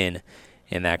 22-10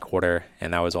 in that quarter,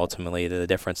 and that was ultimately the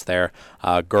difference there.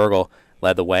 Gergel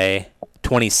led the way,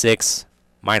 26.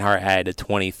 Meinhardt had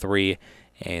 23,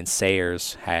 and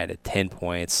Sayers had 10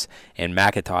 points, and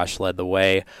McIntosh led the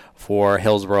way for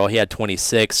Hillsboro. He had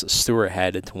 26. Stewart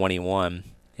had 21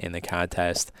 in the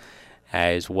contest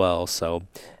as well. So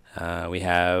we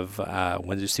have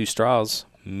Windsor Sioux Straws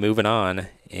moving on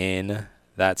in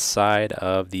that side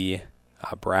of the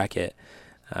bracket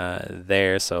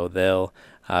there. So they'll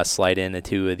slide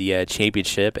into the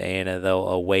championship, and they'll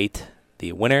await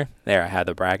the winner. There, I had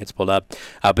the brackets pulled up.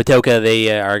 Patoka,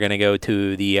 they are going to go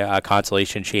to the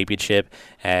consolation championship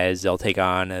as they'll take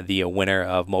on the winner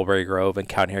of Mulberry Grove and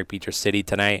Cotton Beecher City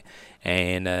tonight.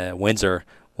 And Windsor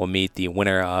will meet the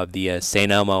winner of the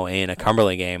St. Elmo and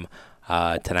Cumberland game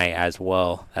tonight as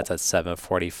well. That's at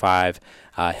 7:45.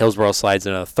 Hillsboro slides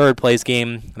into the third place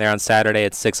game there on Saturday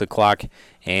at 6 o'clock,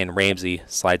 and Ramsey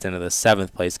slides into the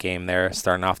 7th place game there,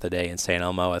 starting off the day in St.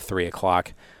 Elmo at 3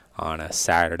 o'clock on a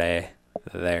Saturday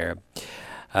there.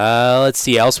 Let's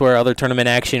see, elsewhere, other tournament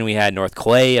action. We had North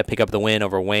Clay pick up the win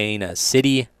over Wayne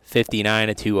City,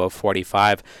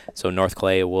 59-45. So North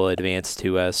Clay will advance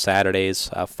to Saturday's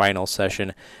final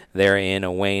session there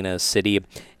in Wayne City,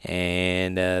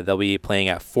 and they'll be playing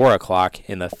at 4 o'clock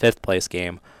in the 5th place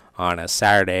game on a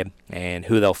Saturday, and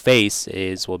who they'll face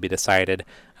will be decided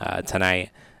tonight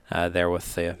there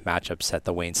with the matchups at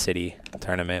the Wayne City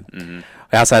tournament.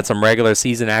 We also had some regular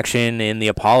season action in the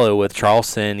Apollo with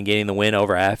Charleston getting the win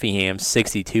over Effingham.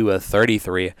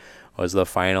 62-33 was the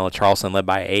final. Charleston led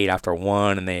by 8 after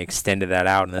 1, and they extended that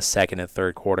out in the second and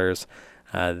third quarters.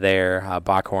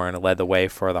 Bockhorn led the way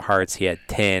for the Hearts. He had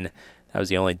 10. That was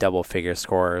the only double-figure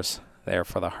scorers there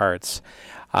for the Hearts.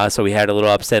 So we had a little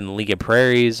upset in Lincoln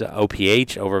Prairie's.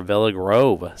 OPH over Villa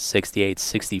Grove,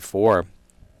 68-64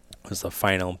 was the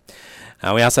final.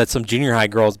 We also had some junior high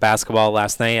girls basketball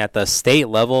last night at the state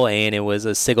level, and it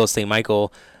was Sigel St.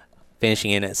 Michael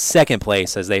finishing in second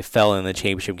place as they fell in the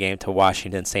championship game to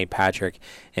Washington St. Patrick,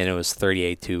 and it was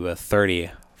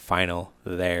 38-30 final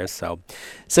there. So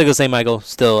Sigel St. Michael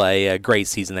still a great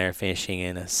season there, finishing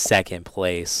in second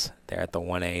place there at the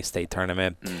 1A state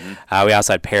tournament. We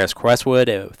also had Paris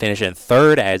Crestwood finish in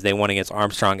third as they won against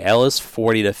Armstrong Ellis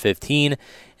 40-15.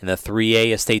 In the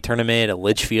 3A state tournament at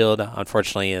Litchfield,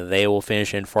 unfortunately, they will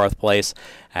finish in fourth place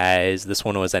as this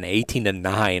one was an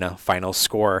 18-9 final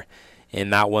score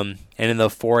in that one. And in the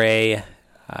 4A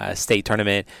state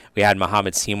tournament, we had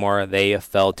Muhammad Seymour. They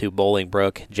fell to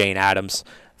Bolingbrook, Jane Adams,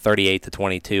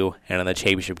 38-22. And in the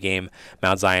championship game,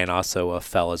 Mount Zion also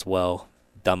fell as well.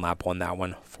 Dunlap won that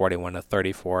one,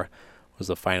 41-34 was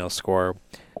the final score.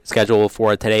 Scheduled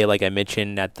for today, like I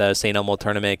mentioned, at the St. Elmo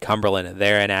tournament, Cumberland,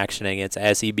 they're in action against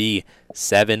SEB,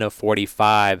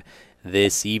 7:45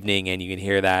 this evening, and you can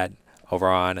hear that over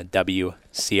on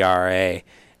WCRA.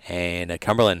 And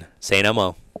Cumberland, St.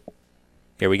 Elmo,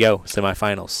 here we go,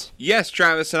 semifinals. Yes,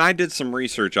 Travis, and I did some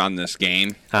research on this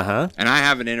game. And I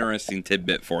have an interesting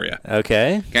tidbit for you.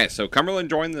 Okay, so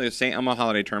Cumberland joined the St. Elmo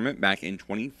Holiday Tournament back in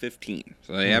 2015.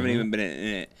 So they haven't even been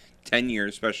in it 10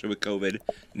 years, especially with COVID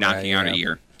knocking out a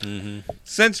year.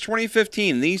 Since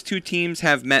 2015, these two teams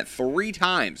have met 3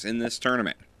 times in this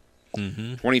tournament.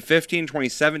 2015,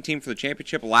 2017 for the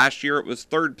championship. Last year it was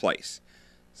third place.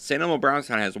 St. Elmo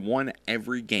Brownstown has won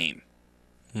every game.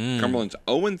 Cumberland's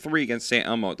 0-3 against St.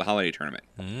 Elmo at the holiday tournament.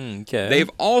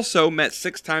 They've also met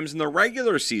 6 times in the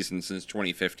regular season since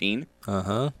 2015.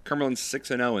 Cumberland's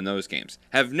 6-0 in those games.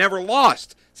 Have never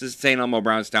lost since St. Elmo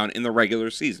Brownstown in the regular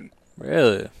season.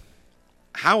 Really?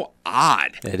 How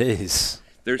odd. It is.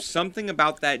 There's something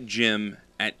about that gym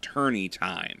at tourney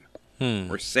time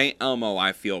where St. Elmo,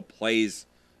 I feel, plays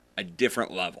a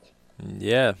different level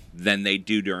than they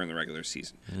do during the regular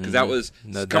season. Because that was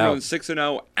Cumberland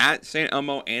 6-0 at St.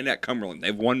 Elmo and at Cumberland.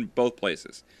 They've won both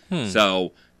places.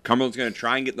 So Cumberland's going to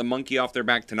try and get the monkey off their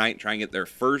back tonight, try and get their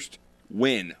first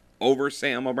win over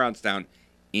St. Elmo Brownstown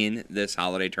in this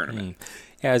holiday tournament.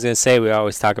 Yeah, I was going to say, we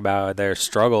always talk about their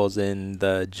struggles in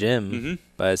the gym,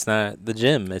 but it's not the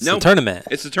gym. It's the tournament.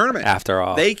 It's the tournament. After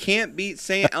all. They can't beat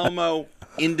St. Elmo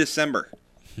in December.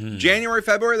 January,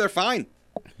 February, they're fine.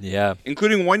 Yeah.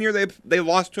 Including one year they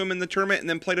lost to them in the tournament and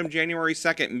then played them January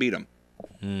 2nd and beat them.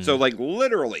 So,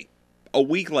 literally a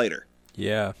week later.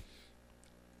 Yeah.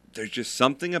 There's just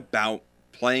something about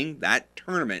playing that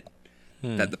tournament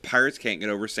that the Pirates can't get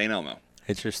over St. Elmo.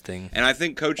 Interesting. And I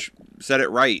think Coach said it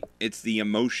right. It's the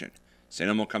emotion. St.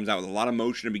 Elmo comes out with a lot of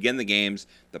motion to begin the games.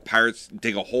 The Pirates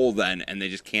dig a hole then, and they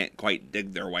just can't quite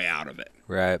dig their way out of it.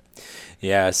 Right.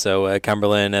 Yeah, so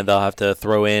Cumberland, they'll have to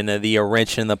throw in the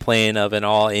wrench in the plan of an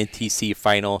all-NTC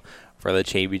final for the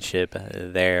championship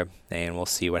there, and we'll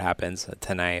see what happens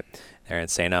tonight there in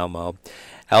St. Elmo.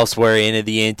 Elsewhere in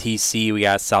the NTC, we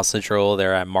got South Central.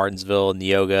 They're at Martinsville,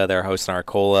 Neoga. They're hosting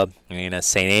Arcola. And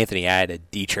St. Anthony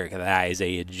at Dietrich. That is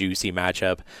a juicy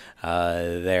matchup.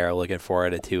 They're looking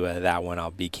forward to that one.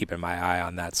 I'll be keeping my eye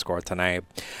on that score tonight.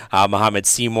 Muhammad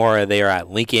Seymour, they are at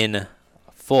Lincoln.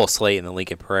 Full slate in the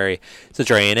Lincoln Prairie.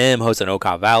 Central A&M hosting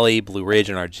Ocala Valley, Blue Ridge,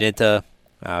 and Argenta.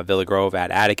 Villa Grove at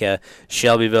Attica,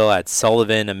 Shelbyville at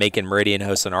Sullivan, Macon Meridian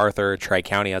hosting Arthur,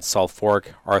 Tri-County at Salt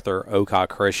Fork, Arthur Oka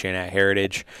Christian at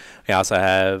Heritage. We also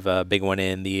have a big one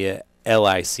in the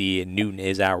LIC. Newton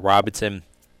is at Robinson,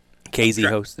 KZ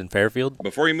hosting Fairfield.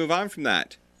 Before you move on from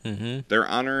that, they're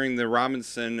honoring the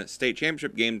Robinson State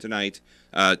Championship game tonight,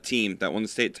 team that won the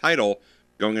state title,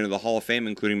 going into the Hall of Fame,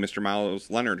 including Mr.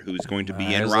 Miles Leonard, who's going to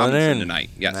be in Robinson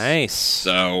tonight. Yes. Nice.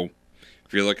 So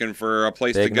if you're looking for a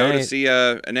place to go to see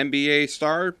an NBA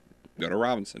star, go to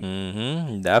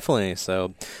Robinson. Definitely.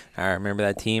 So I remember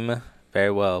that team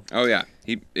very well. Oh, yeah.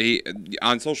 He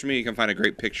on social media, you can find a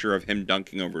great picture of him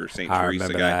dunking over St. Teresa. I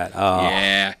remember guy. that. Oh.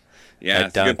 Yeah. Yeah,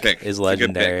 that dunk a good pick. Is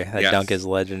legendary. That dunk is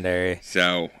legendary.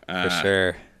 So, for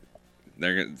sure.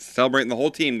 They're celebrating the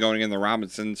whole team going in the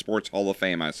Robinson Sports Hall of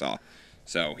Fame, I saw.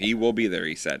 So he will be there,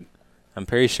 he said. I'm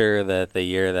pretty sure that the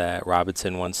year that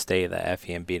Robinson won state, that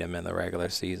FEM beat him in the regular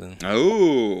season.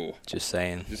 Oh. Just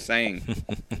saying.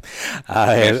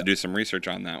 I have to do some research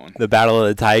on that one. The Battle of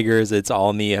the Tigers, it's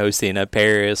Alney hosting at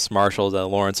Paris. Marshall's at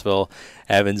Lawrenceville.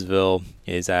 Evansville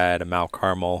is at Mount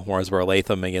Carmel.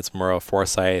 Warrensboro-Latham against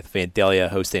Murrah-Forsyth. Vandalia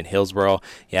hosting Hillsboro.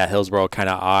 Yeah, Hillsboro kind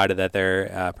of odd that they're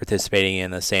participating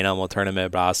in the St. Elmo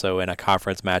tournament, but also in a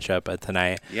conference matchup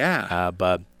tonight. Yeah.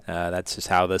 But that's just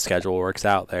how the schedule works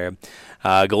out there.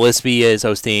 Gillespie is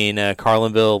hosting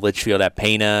Carlinville, Litchfield at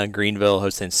Pana, Greenville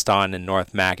hosting Staunton, and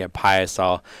North Mac at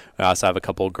Piasol. We also have a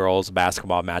couple of girls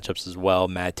basketball matchups as well.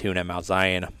 Mattoon at Mount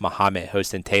Zion, Mahomet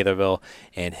hosting Taylorville,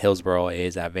 and Hillsboro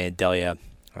is at Vandalia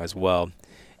as well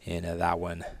in that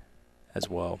one as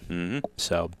well.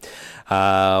 So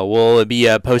we'll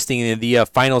be posting the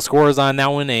final scores on that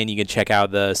one, and you can check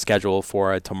out the schedule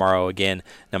for tomorrow. Again,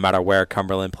 no matter where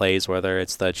Cumberland plays, whether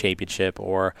it's the championship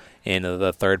or in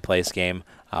the third place game,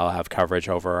 I'll have coverage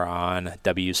over on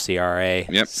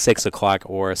WCRA 6 o'clock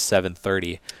or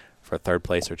 7:30 for third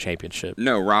place or championship.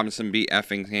 No, Robinson beat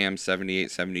Effingham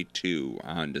 78-72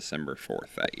 on December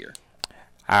 4th that year.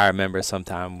 I remember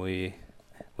sometime we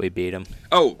beat them.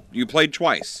 Oh, you played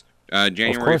twice.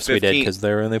 January 15th. Of course we did, because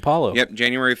they were in the Apollo. Yep,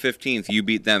 January 15th, you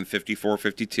beat them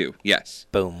 54-52. Yes.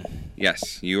 Boom.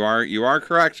 Yes, you are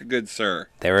correct, good sir.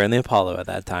 They were in the Apollo at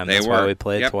that time. That's why we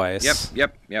played twice.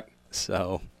 Yep.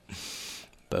 So,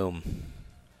 boom.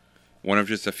 One of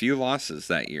just a few losses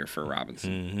that year for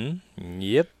Robinson.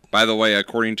 Yep. By the way,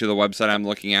 according to the website I'm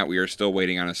looking at, we are still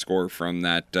waiting on a score from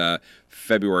that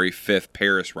February 5th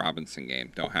Paris-Robinson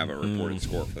game. Don't have a reported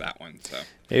score for that one. So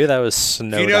maybe that was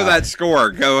snowed out. If you know that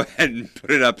score, go ahead and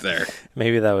put it up there.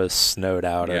 Maybe that was snowed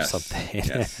out or something.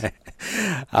 Yes.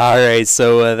 All right,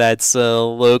 so that's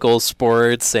local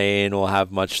sports, and we'll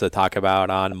have much to talk about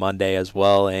on Monday as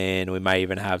well, and we might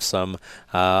even have some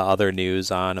other news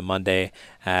on Monday,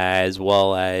 as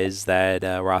well as that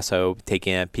we're also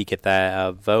taking a peek at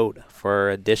that vote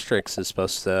for districts is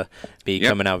supposed to be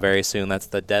coming out very soon. That's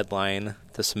the deadline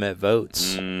to submit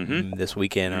votes this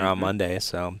weekend or on Monday,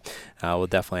 so we'll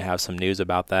definitely have some news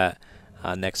about that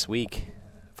next week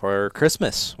for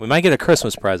Christmas. We might get a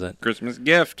Christmas present. Christmas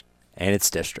gift. And it's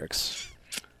districts.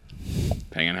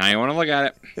 Depending on how you want to look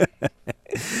at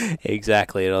it.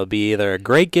 Exactly. It'll be either a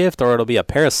great gift or it'll be a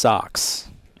pair of socks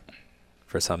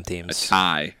for some teams. A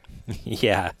tie.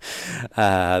 Yeah.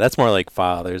 That's more like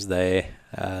Father's Day,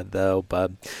 though.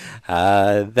 But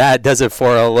that does it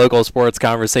for a local sports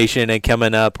conversation. And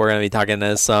coming up, we're going to be talking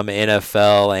to some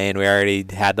NFL. And we already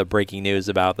had the breaking news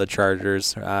about the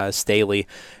Chargers. Staley,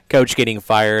 coach, getting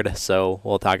fired. So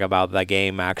we'll talk about that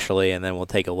game, actually. And then we'll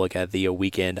take a look at the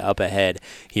weekend up ahead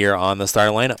here on the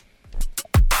starting lineup.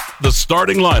 The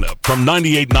starting lineup from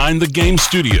 98.9 The Game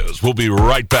Studios. We'll be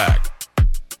right back.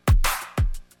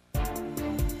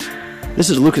 This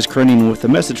is Lucas Krenning with a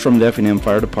message from the Effingham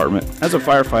Fire Department. As a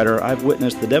firefighter, I've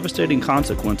witnessed the devastating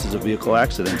consequences of vehicle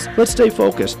accidents. Let's stay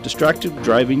focused. Distracted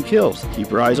driving kills.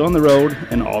 Keep your eyes on the road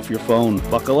and off your phone.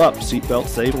 Buckle up. Seatbelts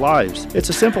save lives. It's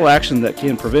a simple action that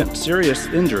can prevent serious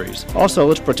injuries. Also,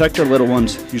 let's protect our little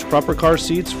ones. Use proper car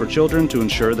seats for children to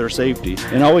ensure their safety.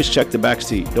 And always check the back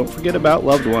seat. Don't forget about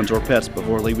loved ones or pets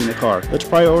before leaving the car. Let's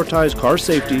prioritize car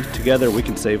safety. Together we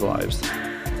can save lives.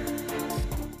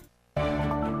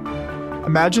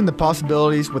 Imagine the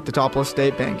possibilities with the Topless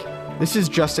State Bank. This is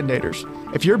Justin Naders.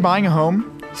 If you're buying a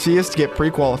home, see us to get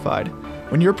pre-qualified.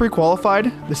 When you're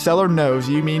pre-qualified, the seller knows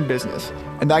you mean business,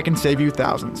 and that can save you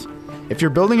thousands. If you're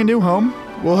building a new home,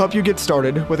 we'll help you get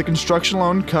started with a construction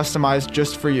loan customized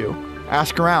just for you.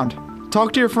 Ask around.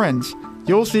 Talk to your friends.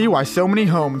 You'll see why so many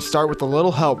homes start with a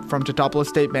little help from Totopolis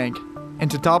State Bank. And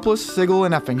Totopolis, Sigel,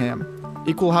 and Effingham.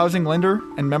 Equal housing lender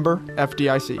and member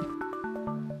FDIC.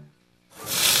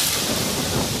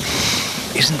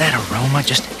 Isn't that aroma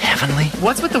just heavenly?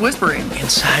 What's with the whispering?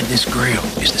 Inside this grill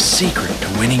is the secret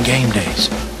to winning game days.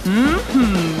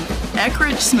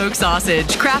 Eckrich smoked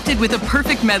sausage, crafted with a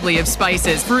perfect medley of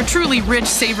spices for a truly rich,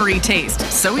 savory taste.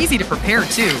 So easy to prepare,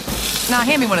 too. Now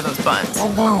hand me one of those buns.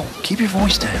 Whoa, keep your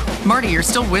voice down. Marty, you're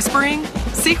still whispering?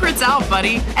 Secret's out,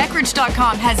 buddy.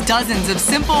 Eckrich.com has dozens of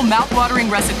simple, mouth-watering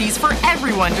recipes for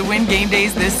everyone to win game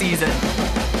days this season.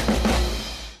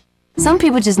 Some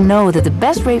people just know that the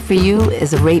best rate for you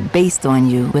is a rate based on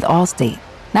you with Allstate.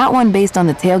 Not one based on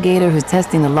the tailgater who's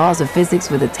testing the laws of physics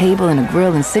with a table and a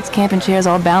grill and 6 camping chairs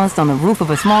all balanced on the roof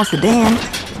of a small sedan.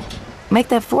 Make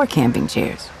that 4 camping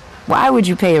chairs. Why would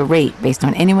you pay a rate based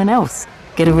on anyone else?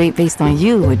 Get a rate based on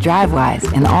you with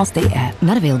DriveWise and the Allstate app.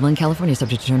 Not available in California,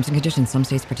 subject to terms and conditions. Some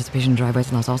states' participation in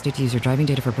DriveWise allows Allstate to use your driving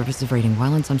data for purposes of rating.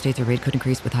 While in some states, a rate could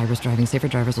increase with high-risk driving. Safer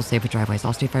drivers will save with DriveWise.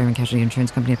 Allstate Fire and Casualty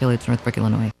Insurance Company affiliates, Northbrook,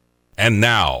 Illinois. And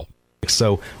now.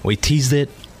 So we teased it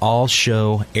all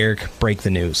show. Eric, break the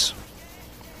news.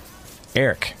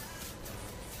 Eric,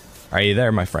 are you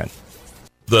there, my friend?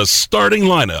 The starting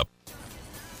lineup.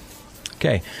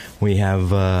 Okay, we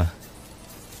have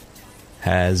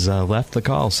has left the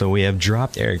call, so we have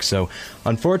dropped Eric. So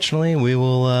unfortunately, we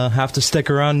will have to stick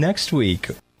around next week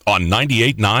on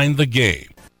 98.9 The Game.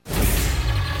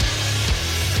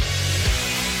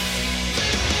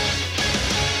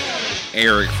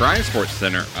 Eric Fry, Sports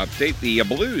Center update. The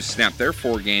Blues snapped their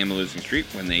 4-game losing streak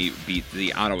when they beat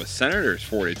the Ottawa Senators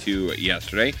 4-2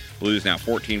 yesterday. Blues now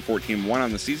 14-14-1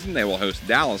 on the season. They will host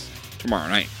Dallas tomorrow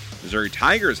night. Missouri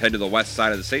Tigers head to the west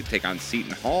side of the state, take on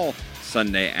Seton Hall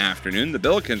Sunday afternoon. The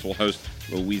Billikens will host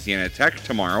Louisiana Tech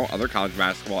tomorrow. Other college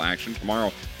basketball action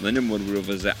tomorrow. Lindenwood will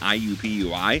visit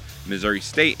IUPUI. Missouri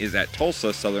State is at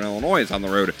Tulsa. Southern Illinois is on the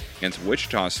road against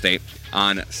Wichita State.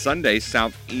 On Sunday,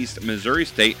 Southeast Missouri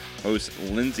State hosts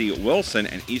Lindsey Wilson,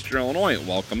 and Eastern Illinois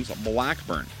welcomes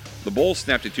Blackburn. The Bulls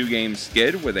snapped a 2-game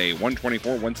skid with a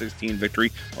 124-116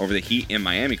 victory over the Heat in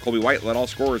Miami. Colby White led all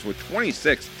scorers with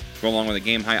 26, to go along with a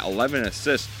game-high 11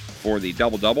 assists for the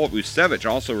double-double. Vucevic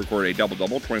also recorded a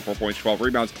double-double, 24 points, 12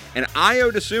 rebounds. And Ayo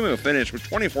Dosunmu finished with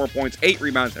 24 points, 8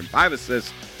 rebounds, and 5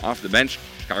 assists off the bench.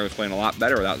 Chicago's playing a lot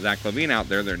better without Zach LaVine out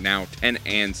there. They're now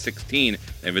 10-16.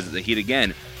 They visit the Heat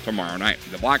again tomorrow night.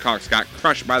 The Blackhawks got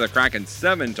crushed by the Kraken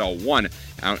 7-1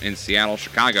 out in Seattle.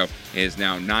 Chicago is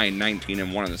now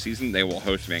 9-19-1 on the season. They will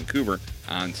host Vancouver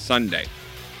on Sunday.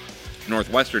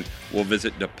 Northwestern will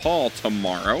visit DePaul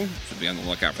tomorrow, so be on the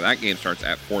lookout for that. Game starts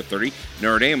at 4:30.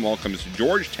 Notre Dame welcomes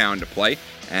Georgetown to play,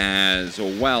 as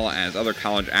well as other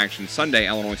college action Sunday.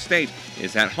 Illinois State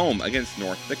is at home against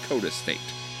North Dakota State.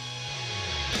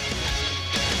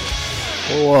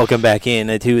 Welcome back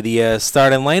in to the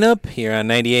starting lineup here on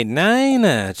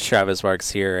 98.9. Travis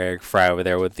Marks here, Eric Fry over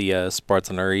there with the Sports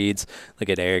on the Reads. Look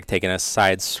at Eric taking a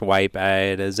side swipe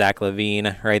at Zach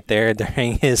LaVine right there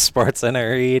during his Sports on the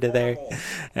Read there.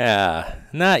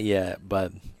 Not yet,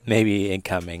 but maybe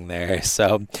incoming there.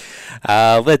 So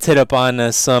let's hit up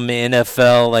on some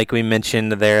NFL. Like we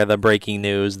mentioned there, the breaking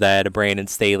news that Brandon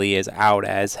Staley is out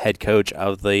as head coach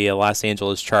of the Los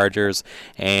Angeles Chargers,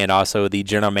 and also the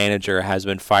general manager has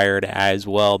been fired as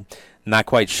well. Not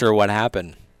quite sure what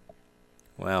happened.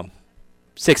 Well,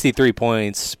 63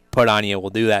 points put on you will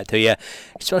do that to you,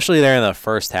 especially there in the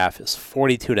first half. It's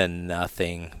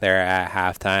 42-0 there at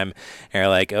halftime. And you're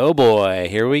like, oh boy,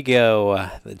 here we go.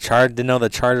 Didn't know the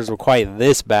Chargers were quite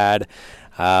this bad,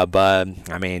 but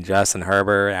I mean, Justin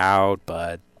Herbert out,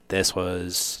 but this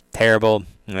was terrible.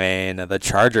 And the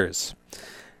Chargers,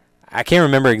 I can't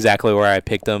remember exactly where I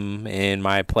picked them in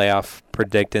my playoff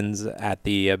predictions at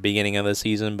the beginning of the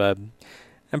season, but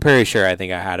I'm pretty sure I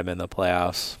think I had them in the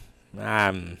playoffs.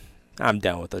 I'm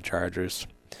done with the Chargers.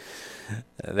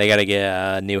 They got to get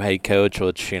a new head coach,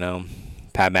 which,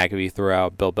 Pat McAfee threw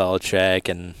out Bill Belichick,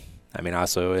 and I mean,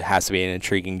 also it has to be an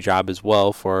intriguing job as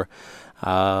well for.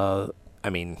 Coach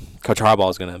Harbaugh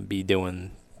is going to be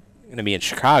in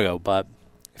Chicago, but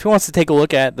if he wants to take a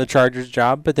look at the Chargers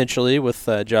job potentially with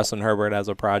Justin Herbert as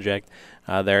a project,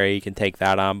 there he can take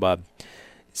that on, but.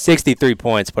 63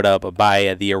 points put up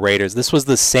by the Raiders. This was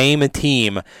the same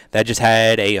team that just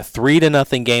had a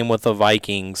 3-0 game with the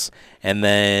Vikings, and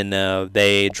then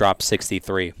they dropped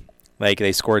 63. Like,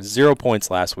 they scored 0 points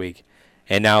last week,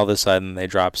 and now all of a sudden they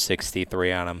dropped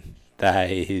 63 on them. That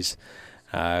is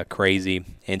crazy,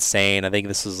 insane. I think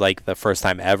this is like the first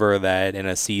time ever that in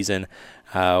a season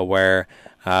where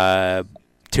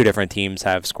two different teams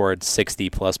have scored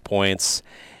 60-plus points,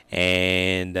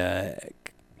 and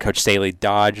Coach Staley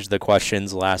dodged the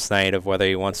questions last night of whether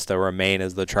he wants to remain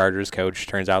as the Chargers coach.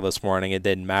 Turns out this morning it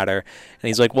didn't matter. And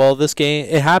he's like, well, this game,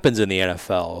 it happens in the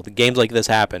NFL. The games like this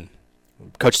happen.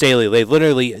 Coach Staley, they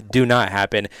literally do not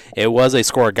happen. It was a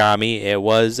scoregami. It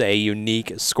was a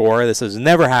unique score. This has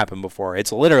never happened before.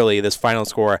 It's literally, this final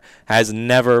score has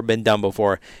never been done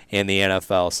before in the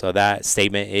NFL. So that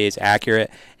statement is accurate,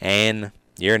 and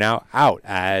you're now out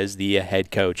as the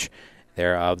head coach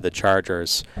there of the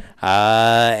Chargers.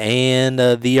 And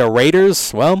the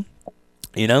Raiders, well,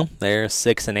 they're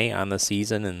 6-8 on the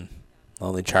season, and the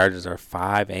only Chargers are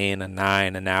 5-9.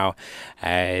 And now,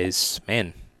 as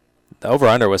the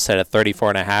over/under was set at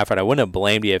 34.5, and I wouldn't have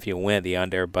blamed you if you went the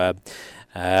under, but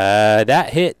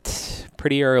that hit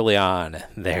pretty early on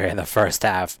there in the first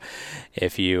half.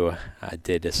 If you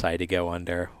did decide to go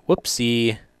under,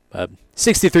 whoopsie,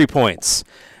 63 points.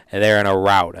 they're in a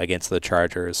rout against the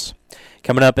Chargers.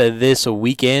 Coming up this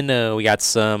weekend, we got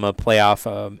some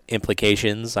playoff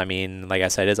implications. I mean, like I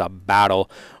said, it's a battle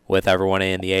with everyone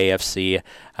in the AFC.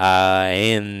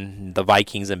 And the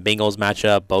Vikings and Bengals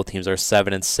matchup, both teams are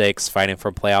 7-6, fighting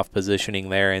for playoff positioning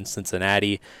there in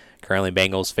Cincinnati. Currently,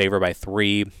 Bengals favored by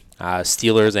 3.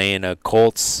 Steelers and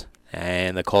Colts,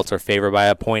 and the Colts are favored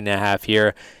by 1.5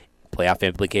 here. Playoff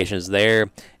implications there.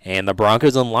 And the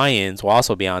Broncos and Lions will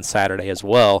also be on Saturday as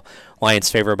well. Lions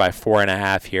favored by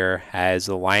 4.5 here, as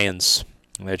the Lions,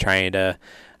 they're trying to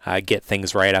get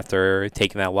things right after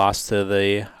taking that loss to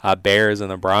the Bears, and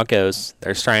the Broncos,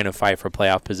 they're trying to fight for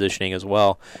playoff positioning as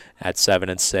well at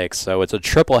 7-6. So it's a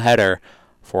triple header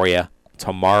for you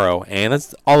tomorrow. And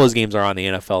all those games are on the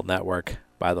NFL Network,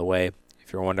 by the way,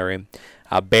 if you're wondering.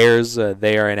 Bears,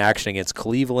 they are in action against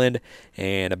Cleveland,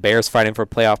 and Bears fighting for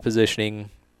playoff positioning,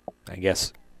 I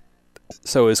guess.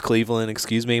 So is Cleveland,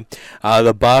 excuse me.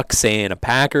 The Bucks and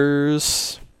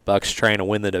Packers. Bucks trying to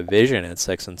win the division at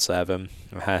 6-7.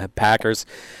 Packers,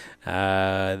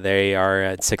 they are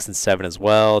at 6-7 as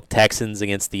well. Texans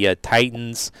against the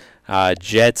Titans.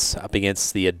 Jets up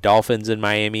against the Dolphins in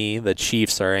Miami. The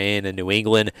Chiefs are in New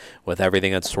England with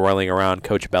everything that's swirling around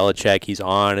Coach Belichick. He's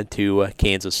on to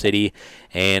Kansas City,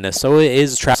 and so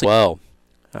is Travis well.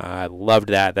 I loved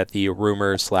that the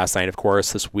rumors last night, of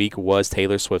course, this week was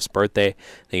Taylor Swift's birthday. I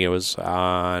think it was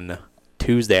on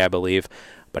Tuesday, I believe.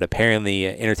 But apparently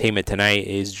Entertainment Tonight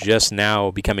is just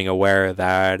now becoming aware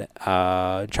that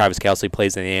Travis Kelce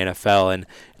plays in the NFL, and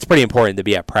it's pretty important to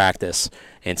be at practice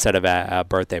instead of at a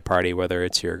birthday party, whether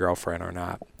it's your girlfriend or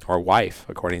not, or wife,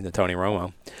 according to Tony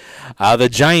Romo. The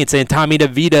Giants and Tommy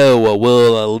DeVito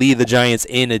will lead the Giants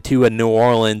into New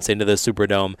Orleans, into the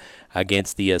Superdome,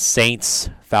 against the Saints.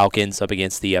 Falcons up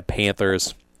against the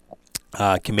Panthers.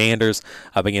 Commanders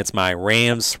up against my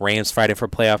Rams. Rams fighting for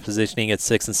playoff positioning at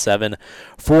 6-7.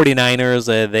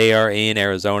 49ers, they are in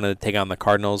Arizona to take on the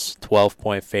Cardinals.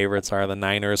 12-point favorites are the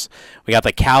Niners. We got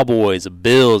the Cowboys,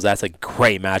 Bills. That's a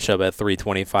great matchup at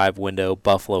 3:25 window.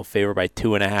 Buffalo favored by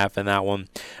 2.5 in that one.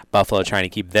 Buffalo trying to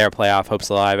keep their playoff hopes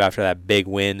alive after that big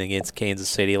win against Kansas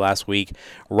City last week.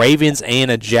 Ravens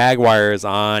and Jaguars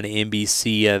on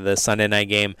NBC, the Sunday night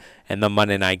game. And the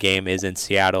Monday night game is in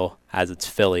Seattle, as it's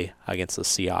Philly against the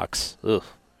Seahawks. Ugh,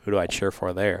 who do I cheer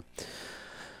for there?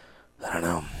 I don't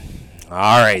know.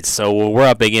 All right, so we're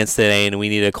up against it, and we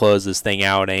need to close this thing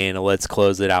out, and let's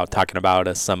close it out talking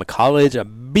about some college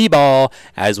b-ball,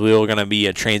 as we're going to be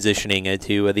transitioning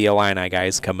into the Illini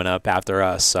guys coming up after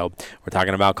us. So we're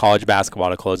talking about college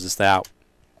basketball to close this out.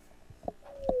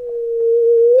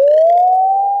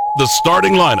 The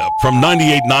starting lineup from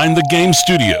 98.9 The Game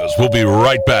Studios will be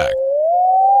right back.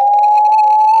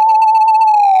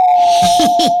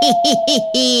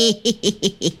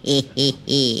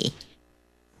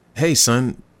 Hey,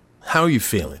 son. How are you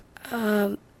feeling?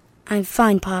 I'm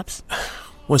fine, Pops.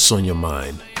 What's on your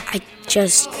mind? I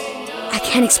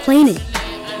can't explain it.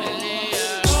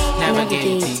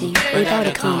 Navigating without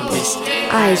a compass,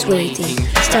 eyes waiting,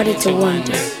 started to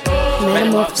wonder.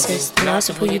 Metamorphosis, the loss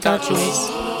of who you thought you is.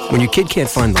 When your kid can't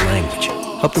find the language,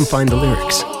 help them find the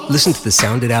lyrics. Listen to the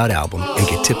Sound It Out album and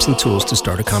get tips and tools to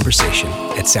start a conversation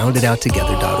at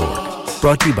sounditouttogether.org.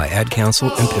 Brought to you by Ad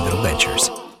Council and Pivotal Ventures.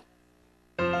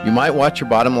 You might watch your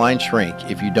bottom line shrink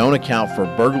if you don't account for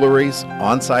burglaries,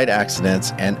 on-site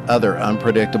accidents, and other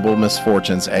unpredictable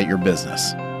misfortunes at your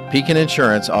business. Pekin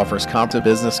Insurance offers comprehensive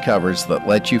business coverage that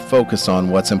lets you focus on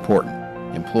what's important: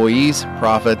 employees,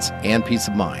 profits, and peace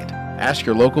of mind. Ask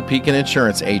your local Pekin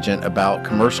Insurance agent about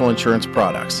commercial insurance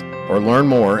products, or learn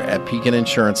more at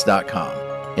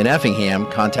pekininsurance.com. In Effingham,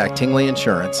 contact Tingley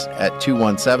Insurance at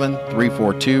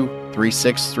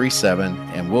 217-342-3637,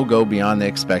 and we'll go beyond the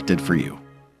expected for you.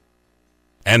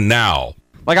 And now,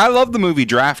 I love the movie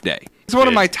Draft Day. It's one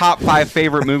of my top 5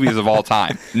 favorite movies of all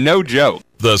time. No joke.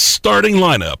 The starting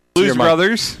lineup. Blues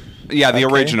Brothers. Yeah, the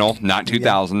original, not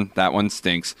 2000. Yeah. That one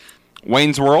stinks.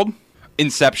 Wayne's World.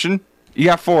 Inception. You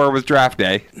got 4 with Draft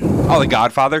Day. Oh, The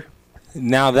Godfather.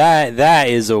 Now that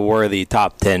is a worthy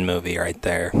top 10 movie right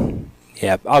there.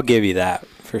 Yep, I'll give you that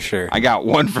for sure. I got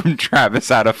 1 from Travis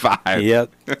out of 5.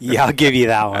 Yep. Yeah, I'll give you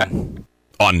that one.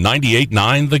 On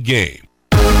 98.9 The Game.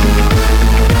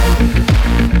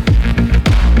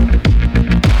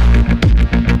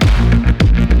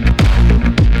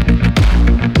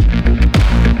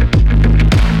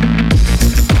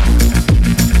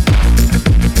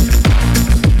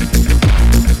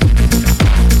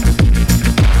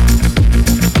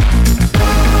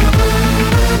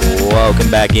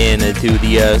 Welcome back into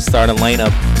the starting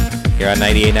lineup here on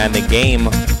 98.9 The Game.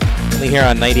 Only here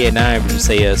on 98.9, we'll just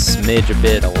say a smidge a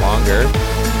bit longer.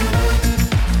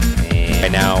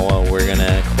 Right now, we're going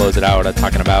to close it out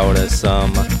talking about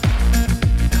some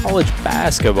college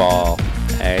basketball.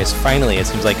 As finally, it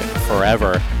seems like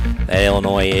forever, that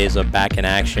Illinois is back in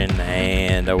action,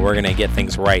 and we're going to get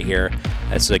things right here.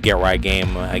 It's a get-right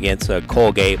game against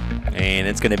Colgate, and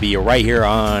it's going to be right here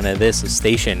on this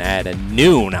station at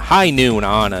noon, high noon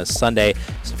on a Sunday.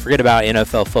 So forget about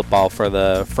NFL football for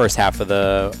the first half of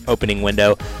the opening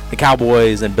window. The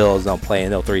Cowboys and Bills don't play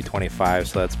until 3:25,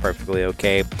 so that's perfectly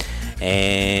okay.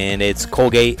 And it's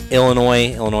Colgate,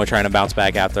 Illinois. Illinois trying to bounce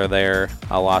back after their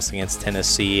loss against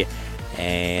Tennessee.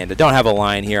 And I don't have a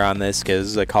line here on this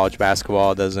because college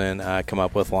basketball doesn't come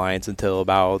up with lines until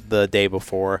about the day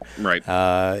before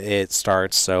it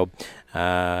starts. So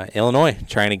Illinois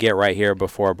trying to get right here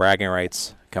before bragging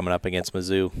rights coming up against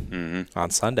Mizzou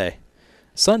on Sunday.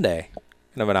 Sunday,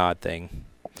 kind of an odd thing.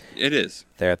 It is.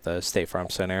 There at the State Farm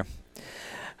Center.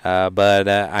 But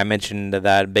I mentioned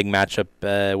that big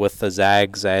matchup with the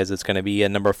Zags, as it's going to be a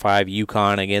number 5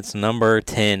 UConn against number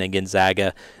 10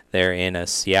 Gonzaga there in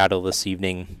Seattle this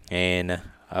evening. And,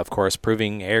 of course,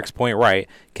 proving Eric's point right,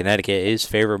 Connecticut is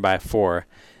favored by 4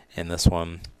 in this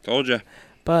one. Told you.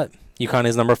 But UConn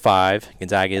is number 5.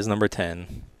 Gonzaga is number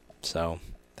 10. So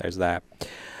there's that.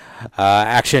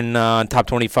 Action on top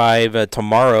 25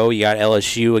 tomorrow. You got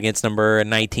LSU against number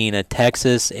 19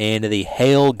 Texas and the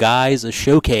Hail Guys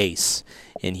Showcase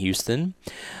in Houston.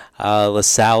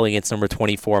 LaSalle against number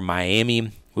 24 Miami.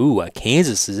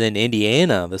 Kansas is in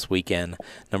Indiana this weekend.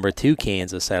 Number 2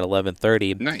 Kansas at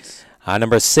 11:30. Nice.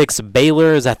 Number 6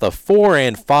 Baylor is at the 4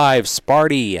 and 5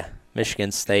 Sparty,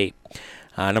 Michigan State.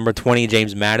 Number 20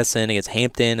 James Madison against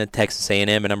Hampton at Texas A&M.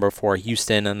 And number 4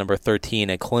 Houston. And number 13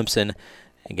 at Clemson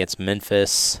against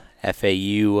Memphis.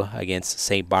 FAU against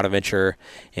St. Bonaventure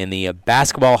in the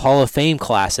Basketball Hall of Fame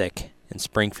Classic in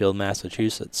Springfield,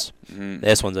 Massachusetts.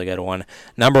 This one's a good one.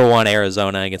 Number 1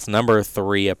 Arizona against number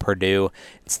 3 Purdue.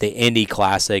 It's the Indy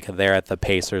Classic there at the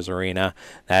Pacers Arena.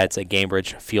 That's at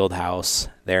Gainbridge Fieldhouse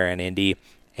there in Indy.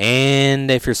 And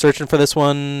if you're searching for this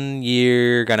one,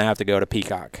 you're going to have to go to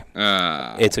Peacock.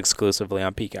 It's exclusively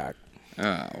on Peacock.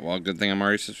 Well, good thing I'm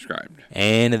already subscribed.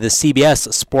 And the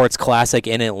CBS Sports Classic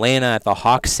in Atlanta at the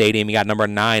Hawks Stadium. You got number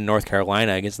 9 North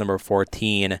Carolina against number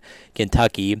 14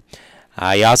 Kentucky.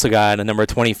 You also got a number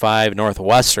 25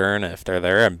 Northwestern after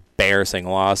their embarrassing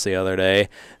loss the other day.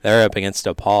 They're up against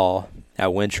DePaul at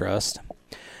Wintrust.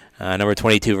 Number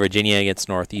 22 Virginia against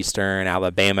Northeastern.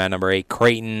 Alabama at number 8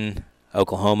 Creighton.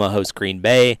 Oklahoma hosts Green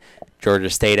Bay.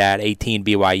 Georgia State at 18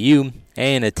 BYU.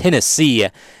 And Tennessee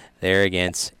there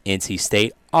against NC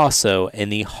State. Also in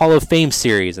the Hall of Fame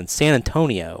series in San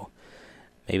Antonio.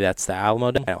 Maybe that's the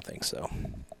Alamo Dome? I don't think so.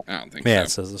 I don't think so. Yeah,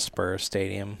 it says the Spurs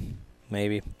Stadium,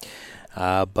 maybe.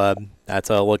 But that's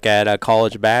a look at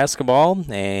college basketball,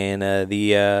 and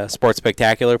the Sports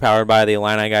Spectacular powered by the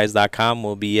IlliniGuys.com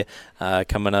will be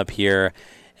coming up here,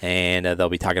 and they'll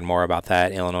be talking more about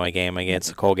that Illinois game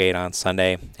against Colgate on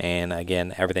Sunday, and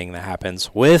again, everything that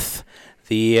happens with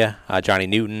the Johnny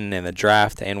Newton and the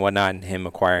draft and whatnot, and him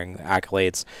acquiring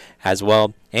accolades as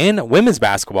well. And women's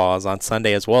basketball is on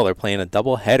Sunday as well. They're playing a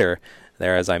doubleheader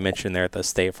there, as I mentioned, there at the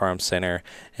State Farm Center,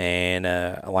 and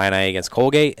Illini against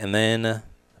Colgate, and then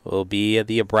will be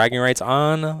the bragging rights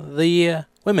on the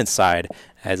women's side,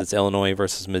 as it's Illinois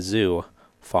versus Mizzou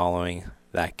following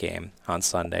that game on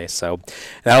Sunday. So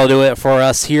that'll do it for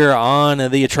us here on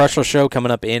the Trussell Show. Coming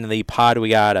up in the pod, we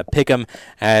got a pick'em,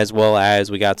 as well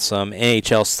as we got some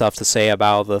NHL stuff to say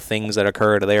about the things that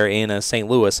occurred there in St.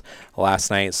 Louis last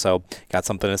night. So got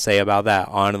something to say about that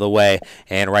on the way.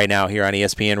 And right now here on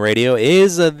ESPN Radio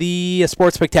is the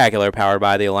Sports Spectacular powered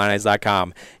by the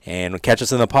Illini's.com. And catch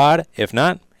us in the pod. If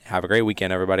not, have a great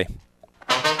weekend, everybody.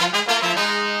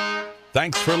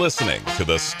 Thanks for listening to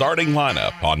the starting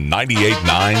lineup on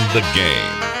 98.9 The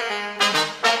Game.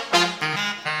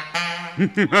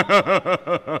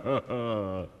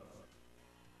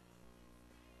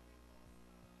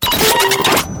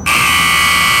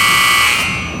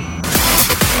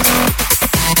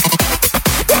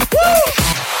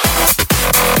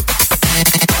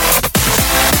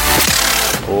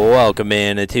 Welcome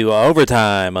in to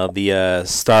overtime of the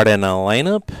starting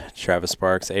lineup. Travis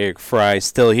Sparks, Eric Fry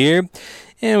still here.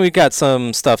 And we've got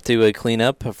some stuff to clean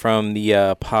up from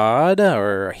the pod,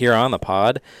 or here on the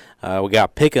pod. We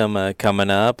got Pick'em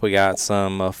coming up. We got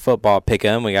some football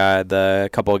Pick'em. We got a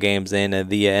couple of games in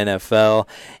the NFL.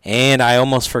 And I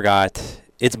almost forgot,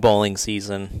 it's bowling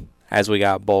season, as we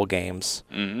got bowl games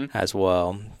as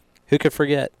well. Who could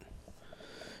forget?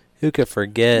 Who could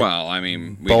forget? Well, I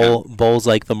mean, bowls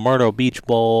like the Myrtle Beach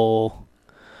Bowl,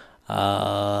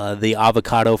 the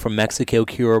avocado from Mexico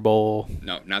Cure Bowl.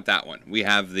 No, not that one. We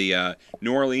have the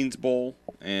New Orleans Bowl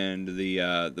and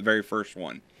the very first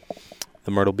one. The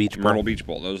Myrtle Beach Bowl. Myrtle Beach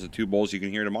Bowl. Those are the two bowls you can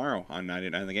hear tomorrow on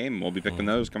 99 The Game. We'll be picking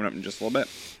those coming up in just a little bit.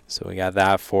 So we got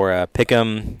that for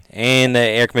Pick'em. And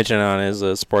Eric mentioned on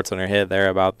his Sports Center hit there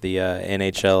about the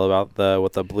NHL, about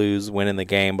with the Blues winning the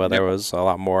game, but there was a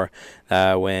lot more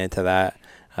that went into that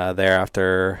there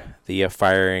after the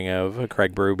firing of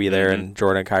Craig Berube there and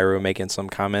Jordan Kyru making some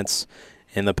comments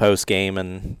in the post game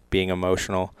and being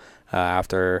emotional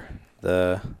after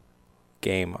the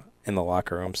game in the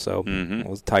locker room. So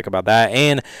we'll talk about that.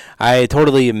 And I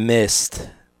totally missed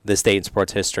the state in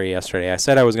sports history yesterday. I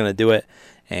said I was going to do it,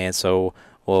 and so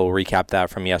we'll recap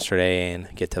that from yesterday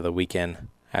and get to the weekend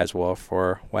as well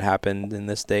for what happened in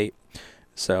this state.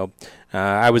 So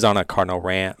I was on a Cardinal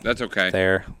rant. That's okay.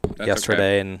 There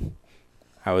yesterday, and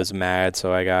I was mad,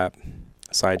 so I got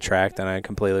sidetracked and I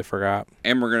completely forgot.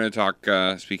 And we're going to talk,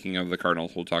 speaking of the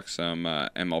Cardinals, we'll talk some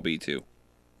MLB too.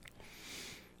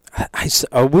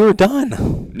 We were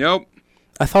done. Nope.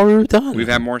 I thought we were done. We've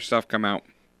had more stuff come out.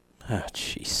 Oh,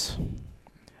 jeez.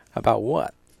 About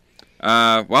what?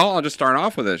 Well, I'll just start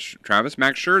off with this, Travis.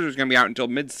 Max Scherzer is going to be out until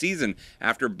mid-season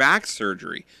after back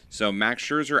surgery. So Max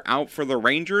Scherzer out for the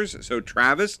Rangers. So,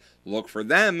 Travis, look for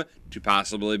them to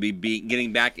possibly be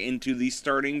getting back into the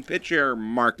starting pitcher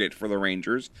market for the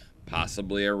Rangers,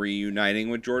 possibly reuniting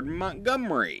with Jordan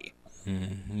Montgomery.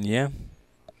 Yeah.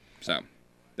 So,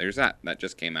 there's that. That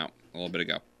just came out a little bit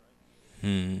ago.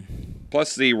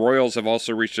 Plus, the Royals have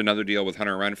also reached another deal with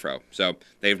Hunter Renfroe. So,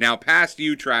 they've now passed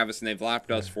you, Travis, and they've lapped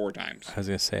us 4 times. I was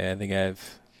going to say, I think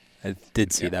I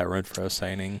did see that Renfroe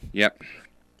signing. Yep.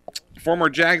 Former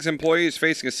Jags employee is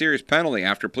facing a serious penalty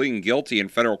after pleading guilty in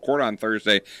federal court on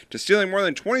Thursday to stealing more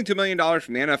than $22 million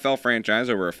from the NFL franchise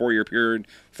over a 4-year period.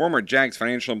 Former Jags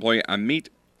financial employee Amit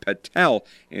Patel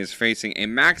is facing a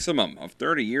maximum of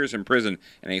 30 years in prison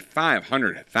and a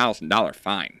 $500,000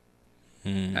 fine.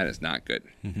 That is not good.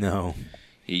 No.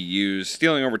 He used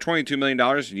stealing over $22 million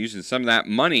and using some of that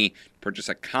money to purchase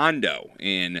a condo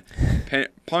in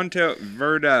Ponte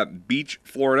Verde Beach,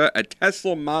 Florida, a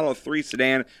Tesla Model 3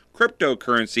 sedan,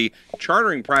 cryptocurrency,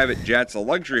 chartering private jets, a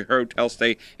luxury hotel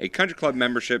stay, a country club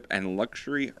membership, and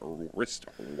luxury wrist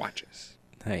watches.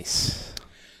 Nice.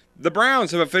 The Browns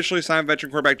have officially signed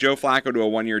veteran quarterback Joe Flacco to a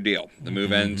 1-year deal. The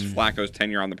move ends Flacco's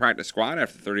tenure on the practice squad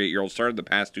after the 38-year-old started the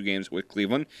past 2 games with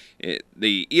Cleveland.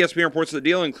 The ESPN reports the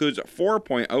deal includes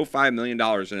 $4.05 million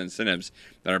in incentives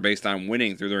that are based on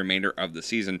winning through the remainder of the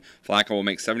season. Flacco will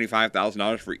make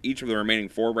 $75,000 for each of the remaining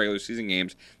 4 regular season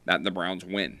games that the Browns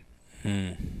win.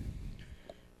 We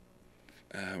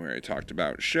already talked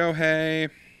about Shohei.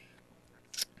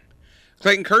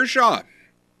 Clayton Kershaw.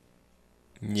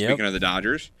 Speaking of the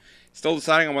Dodgers, still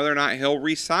deciding on whether or not he'll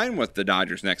re-sign with the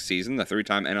Dodgers next season. The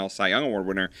 3-time NL Cy Young Award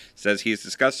winner says he is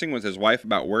discussing with his wife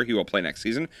about where he will play next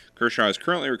season. Kershaw is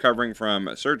currently recovering from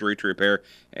surgery to repair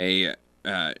a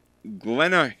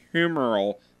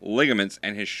glenohumeral ligaments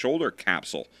and his shoulder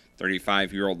capsule.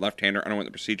 35-year-old left-hander underwent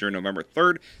the procedure November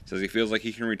 3rd. Says he feels like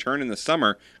he can return in the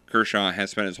summer. Kershaw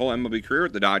has spent his whole MLB career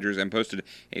with the Dodgers and posted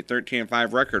a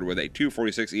 13-5 record with a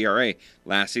 2.46 ERA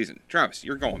last season. Travis,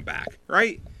 you're going back,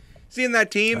 right? Seeing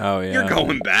that team? Oh, yeah. You're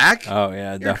going back. Oh,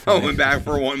 yeah, you're definitely. You're going back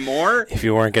for one more. If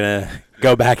you weren't going to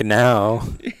go back now,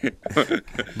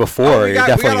 before, you're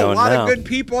definitely going now. We got a lot of good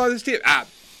people on this team. I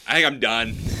think I'm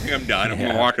done.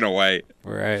 I'm walking away.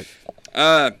 Right.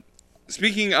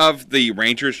 Speaking of the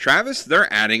Rangers, Travis, they're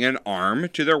adding an arm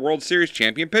to their World Series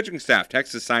champion pitching staff.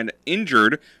 Texas signed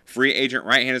injured free agent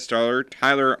right-handed starter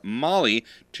Tyler Mahle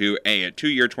to a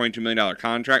 2-year, $22 million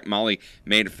contract. Mahle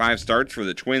made 5 starts for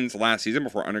the Twins last season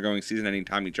before undergoing season-ending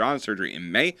Tommy John surgery in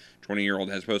May. 20-year-old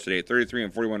has posted a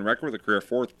 33-41 record with a career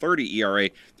 .430 ERA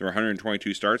through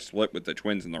 122 starts, split with the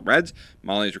Twins and the Reds.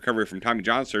 Mahle's recovery from Tommy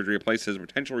John surgery replaced his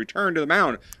potential return to the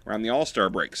mound around the All-Star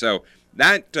break. So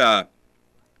that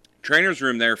trainer's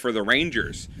room there for the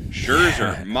Rangers,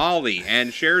 Scherzer, Mahle,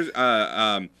 and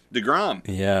DeGrom.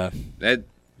 Yeah.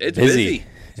 It's busy.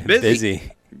 It's busy.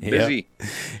 Busy. Yep.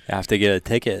 You have to get a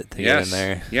ticket to get in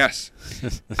there. Yes.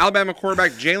 Alabama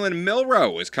quarterback Jalen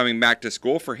Milroe is coming back to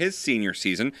school for his senior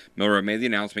season. Milroe made the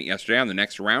announcement yesterday on the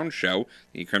Next Round show.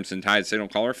 The Crimson Tide signal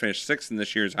caller finished 6th in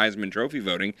this year's Heisman Trophy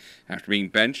voting. After being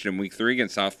benched in Week 3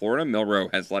 against South Florida, Milroe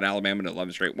has led Alabama to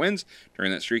 11 straight wins.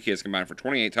 During that streak, he has combined for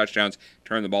 28 touchdowns,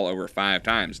 turned the ball over 5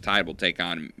 times. Tide will take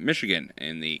on Michigan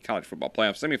in the college football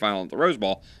playoff semifinal at the Rose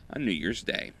Bowl on New Year's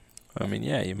Day. I mean,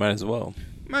 yeah, you might as well.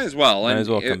 Might as well. Might as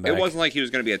well come back. It wasn't like he was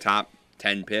going to be a top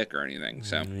 10 pick or anything.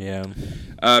 So yeah.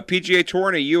 PGA Tour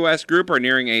and a U.S. group are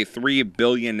nearing a $3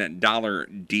 billion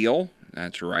deal.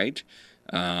 That's right.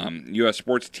 U.S.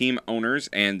 sports team owners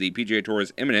and the PGA Tour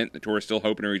is imminent. The Tour is still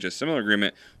hoping to reach a similar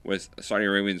agreement with Saudi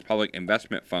Arabia's public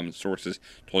investment fund, sources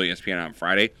told ESPN on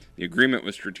Friday. The agreement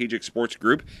with Strategic Sports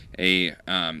Group, a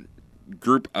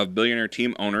group of billionaire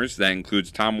team owners that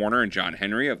includes Tom Warner and John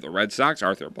Henry of the Red Sox,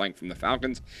 Arthur Blank from the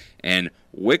Falcons, and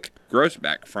Wyc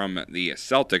Grousbeck from the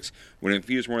Celtics, would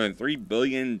infuse more than $3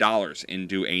 billion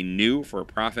into a new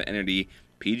for-profit entity,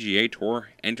 PGA Tour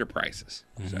Enterprises.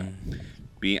 So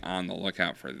be on the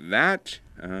lookout for that.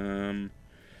 I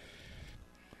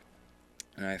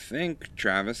think,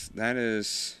 Travis,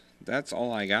 that's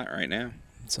all I got right now.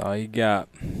 That's all you got.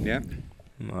 Yep.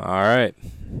 All right.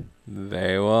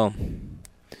 Very well.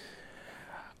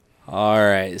 All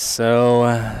right, so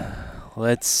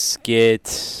let's get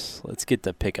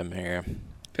to pick 'em here.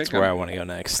 That's where I want to go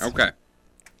next. Okay.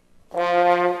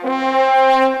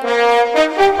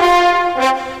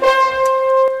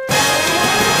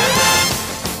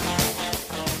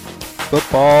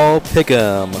 Football pick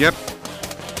 'em. Yep.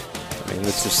 I mean,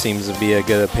 this just seems to be a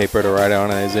good paper to write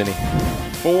on as any.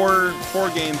 Four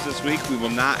games this week. We will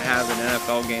not have an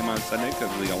NFL game on Sunday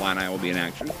because the Illini will be in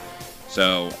action.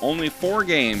 So only 4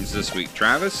 games this week,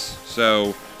 Travis.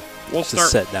 So we'll start.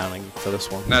 Just sit down for this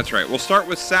one. That's right. We'll start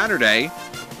with Saturday.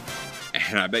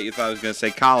 And I bet you thought I was going to say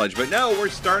college. But no, we're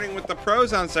starting with the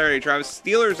pros on Saturday, Travis.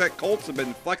 Steelers at Colts have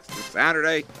been flexed to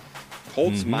Saturday.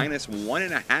 Colts minus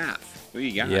 1.5. Who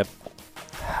you got? Yep.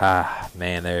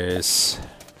 Man, there's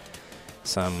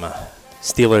some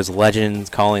Steelers legends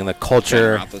calling the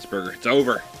culture Ben Roethlisberger, it's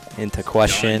over. Into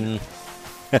question.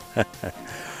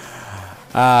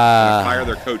 Fire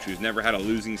their coach who's never had a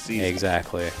losing season.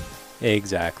 Exactly.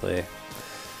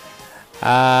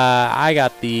 I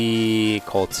got the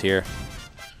Colts here.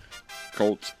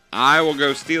 Colts. I will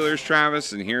go Steelers,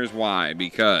 Travis, and here's why.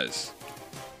 Because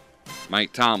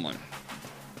Mike Tomlin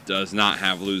does not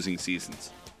have losing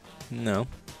seasons. No.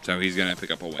 So he's going to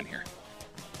pick up a win here.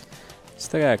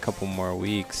 Still got a couple more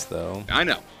weeks, though. I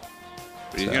know.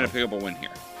 But he's going to pick up a win here.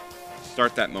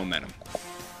 Start that momentum.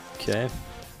 Okay.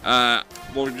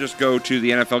 We'll just go to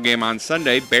the NFL game on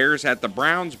Sunday. Bears at the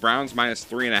Browns. Browns minus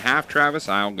 3.5, Travis.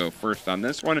 I'll go first on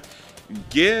this one.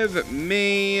 Give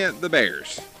me the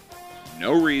Bears.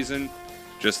 No reason.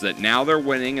 Just that now they're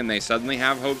winning and they suddenly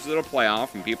have hopes of a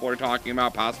playoff, and people are talking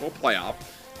about possible playoff.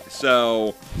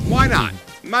 So why not?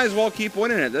 Might as well keep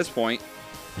winning at this point.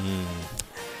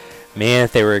 Man,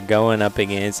 if they were going up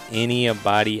against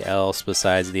anybody else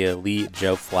besides the elite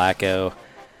Joe Flacco,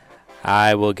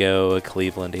 I will go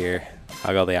Cleveland here.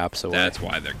 I'll go the opposite way. That's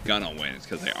why they're going to win. It's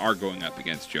because they are going up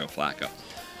against Joe Flacco.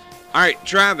 All right,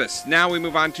 Travis, now we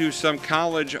move on to some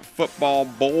college football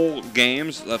bowl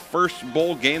games. The first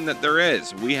bowl game that there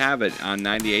is. We have it on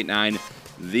 98.9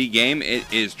 The Game. It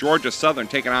is Georgia Southern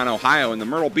taking on Ohio in the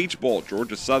Myrtle Beach Bowl.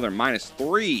 Georgia Southern minus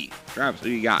 3. Travis, who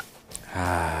you got?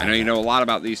 I know you know a lot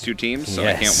about these two teams, so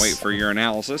yes. I can't wait for your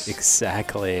analysis.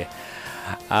 Exactly.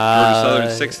 Georgia Southern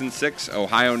 6-6,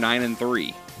 Ohio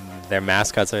 9-3. Their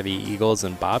mascots are the Eagles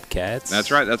and Bobcats.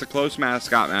 That's right. That's a close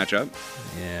mascot matchup.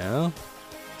 Yeah.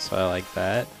 So I like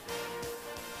that.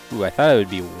 Ooh, I thought it would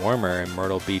be warmer in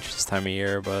Myrtle Beach this time of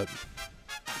year, but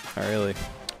not really.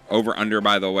 Over under,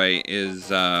 by the way, is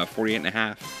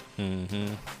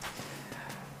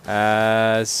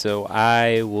 48.5. So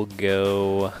I will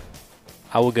go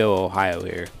Ohio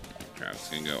here. Travis is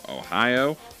gonna go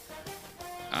Ohio.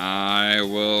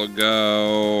 I'll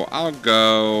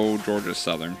go Georgia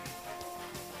Southern.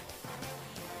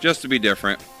 Just to be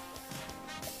different.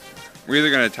 We're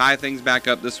either going to tie things back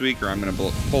up this week or I'm going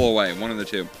to pull away. One of the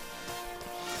two.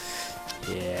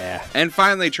 Yeah. And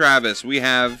finally, Travis, we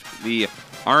have the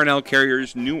R&L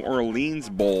Carriers New Orleans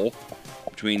Bowl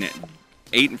between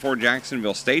 8-4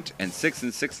 Jacksonville State and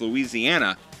 6-6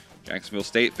 Louisiana. Jacksonville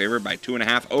State favored by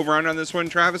 2.5. Over on this one,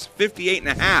 Travis,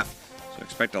 58.5. So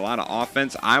expect a lot of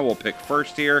offense. I will pick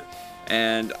first here,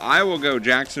 and I will go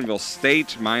Jacksonville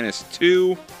State minus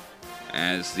 2,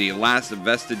 as the last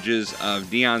vestiges of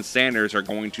Deion Sanders are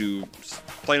going to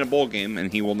play in a bowl game,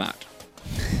 and he will not.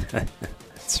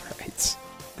 That's right.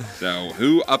 So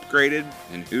who upgraded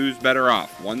and who's better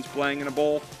off? One's playing in a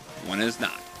bowl, one is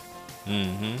not.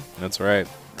 That's right.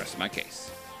 Rest of my case.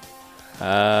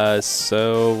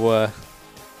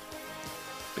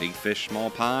 Big fish, small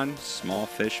pond. Small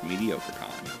fish, mediocre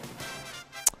pond.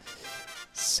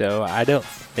 So I don't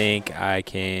think I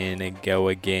can go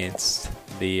against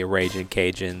the Ragin'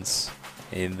 Cajuns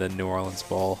in the New Orleans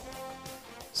Bowl.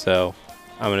 So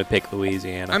I'm going to pick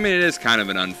Louisiana. I mean, it is kind of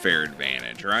an unfair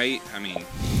advantage, right? I mean,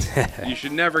 you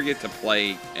should never get to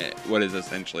play what is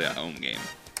essentially a home game.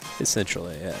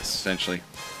 Essentially, yes. Essentially.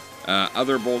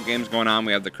 Other bowl games going on,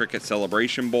 we have the Cricket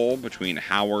Celebration Bowl between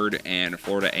Howard and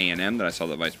Florida A&M that I saw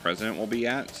the vice president will be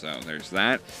at, so there's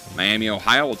that. Miami,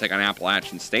 Ohio will take on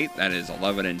Appalachian State. That is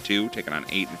 11-2, taking on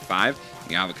 8-5.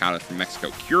 The Avocados from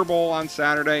Mexico Cure Bowl on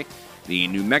Saturday. The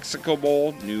New Mexico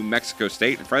Bowl, New Mexico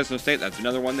State and Fresno State. That's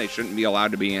another one. They shouldn't be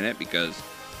allowed to be in it because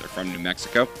they're from New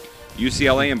Mexico.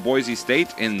 UCLA and Boise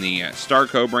State in the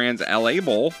Starco Brands LA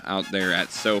Bowl out there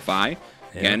at SoFi.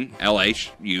 Again,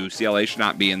 UCLA should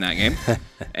not be in that game.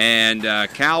 And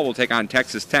Cal will take on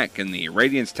Texas Tech in the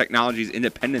Radiance Technologies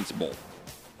Independence Bowl.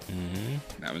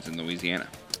 Mm-hmm. That was in Louisiana.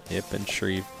 Yep, in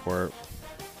Shreveport.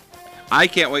 I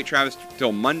can't wait, Travis,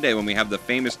 till Monday when we have the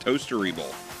famous Toastery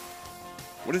Bowl.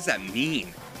 What does that mean?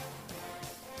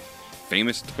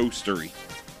 Famous Toastery.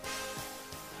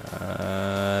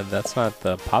 That's not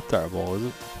the Pop-Tart Bowl, is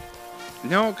it?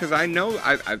 No, because I know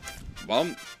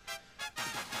well,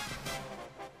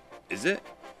 is it?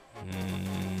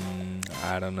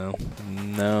 I don't know.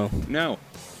 No. I was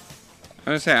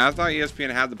going to say, I thought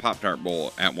ESPN had the Pop-Tart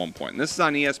Bowl at one point. And this is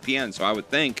on ESPN, so I would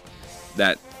think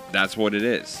that that's what it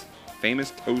is.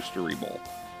 Famous Toastery Bowl.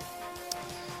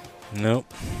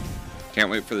 Nope. Can't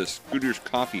wait for the Scooters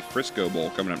Coffee Frisco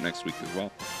Bowl coming up next week as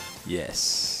well.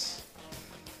 Yes.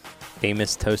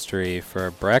 Famous Toastery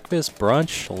for breakfast,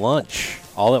 brunch, lunch,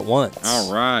 all at once.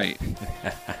 All right.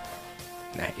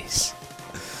 Nice.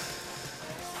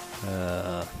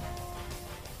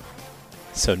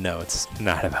 So no, it's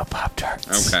not about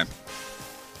Pop-Tarts. Okay.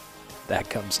 That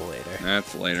comes later.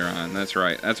 That's later on. That's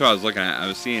right. That's what I was looking at. I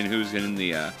was seeing who's in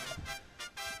the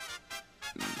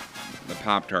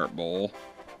Pop-Tart Bowl.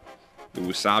 The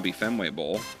Wasabi Fenway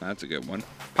Bowl. That's a good one.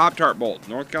 Pop-Tart Bowl.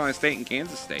 North Carolina State and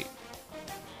Kansas State.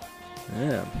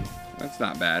 Yeah. That's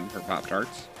not bad for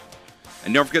Pop-Tarts.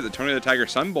 And don't forget the Tony the Tiger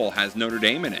Sun Bowl has Notre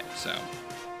Dame in it, so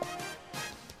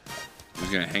who's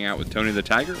going to hang out with Tony the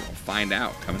Tiger? We'll find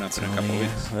out coming up in a couple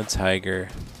weeks. The Tiger.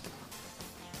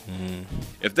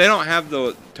 If they don't have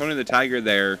the Tony the Tiger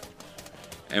there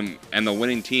and the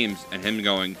winning teams and him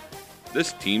going,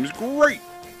 this team's great,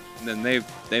 then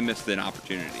they missed an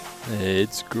opportunity.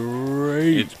 It's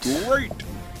great. It's great.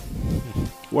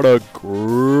 What a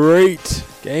great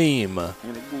game.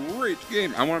 What a great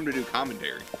game. I want him to do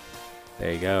commentary.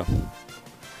 There you go.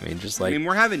 I mean, just like...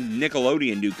 we're having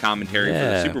Nickelodeon do commentary for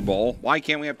the Super Bowl. Why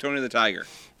can't we have Tony the Tiger?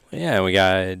 Yeah, we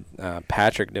got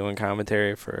Patrick doing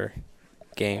commentary for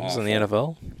games in the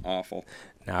NFL. Awful.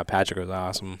 Nah, Patrick was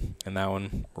awesome in that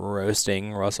one.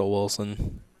 Roasting Russell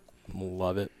Wilson.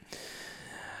 Love it.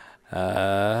 All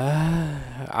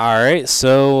right,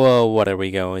 so what are we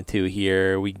going to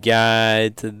here? We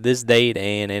got this date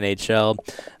and NHL.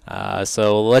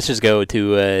 So let's just go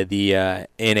to the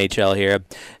NHL here.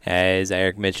 As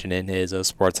Eric mentioned in his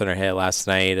SportsCenter hit last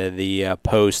night, the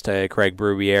post Craig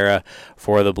Brubiera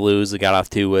for the Blues got off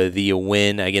to the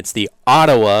win against the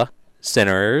Ottawa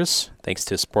Senators, thanks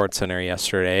to SportsCenter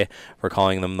yesterday for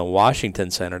calling them the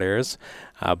Washington Senators.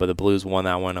 But the Blues won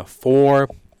that one 4-2.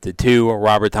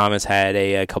 Robert Thomas had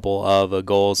a couple of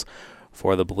goals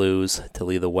for the Blues to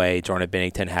lead the way. Jordan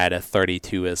Binnington had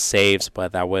 32 saves,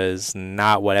 but that was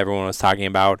not what everyone was talking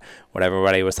about. What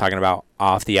everybody was talking about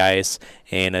off the ice.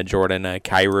 And Jordan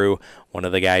Kyru, one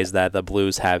of the guys that the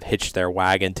Blues have hitched their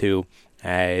wagon to,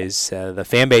 as the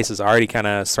fan base has already kind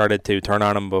of started to turn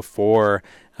on him before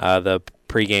the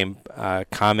pregame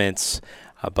comments.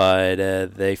 But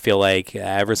they feel like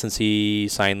ever since he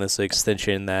signed this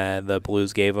extension that the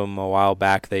Blues gave him a while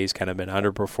back, that he's kind of been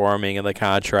underperforming in the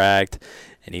contract.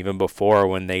 And even before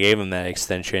when they gave him that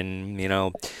extension,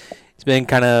 he's been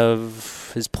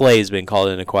his play has been called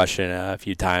into question a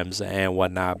few times and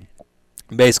whatnot.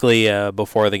 Basically,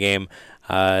 before the game,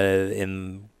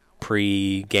 in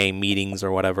pre-game meetings or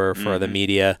whatever for the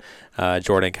media,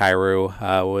 Jordan Kyru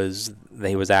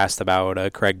was asked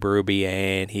about Craig Berube,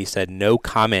 and he said, no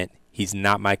comment. He's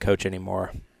not my coach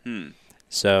anymore.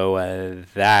 So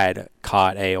that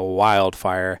caught a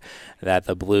wildfire that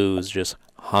the Blues just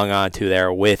hung on to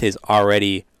there with his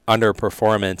already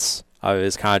underperformance of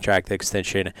his contract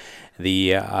extension.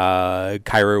 The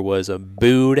Kyru was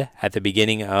booed at the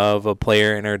beginning of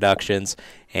player introductions,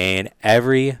 and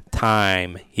every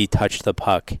time he touched the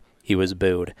puck, he was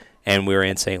booed. And we were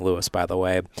in St. Louis, by the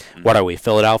way. What are we,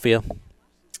 Philadelphia?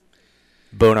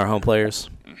 Booing our home players?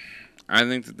 I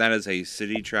think that is a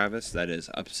city, Travis, that is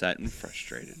upset and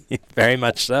frustrated. Very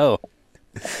much so.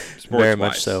 Very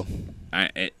much so.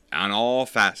 On all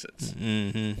facets.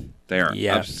 They are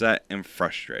upset and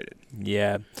frustrated.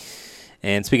 Yeah.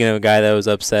 And speaking of a guy that was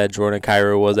upset, Jordan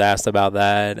Kyru was asked about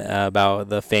that, about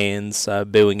the fans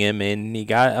booing him, and he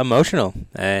got emotional,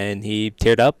 and he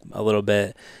teared up a little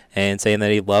bit and saying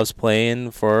that he loves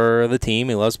playing for the team,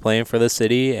 he loves playing for the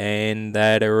city, and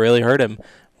that it really hurt him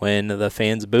when the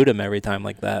fans booed him every time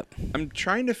like that. I'm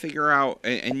trying to figure out,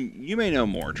 and you may know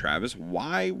more, Travis,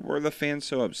 why were the fans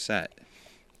so upset?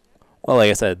 Well, like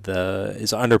I said,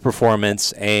 his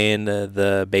underperformance and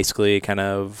the basically kind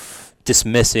of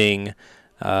dismissing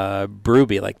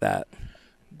Brewby like that.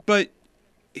 But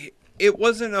it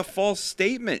wasn't a false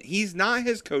statement. He's not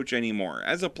his coach anymore.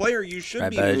 As a player, you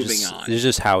should be moving on. It's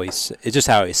just how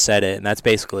he said it, and that's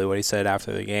basically what he said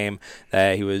after the game,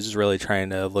 that he was really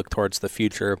trying to look towards the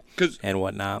future and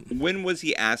whatnot. When was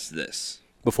he asked this?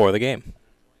 Before the game.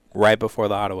 Right before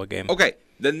the Ottawa game. Okay,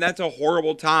 then that's a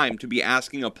horrible time to be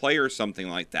asking a player something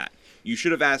like that. You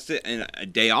should have asked it in a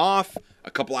day off, a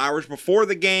couple hours before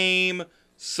the game,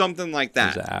 something like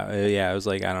that. It was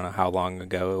like, I don't know how long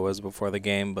ago it was before the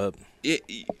game, but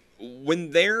when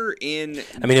they're in...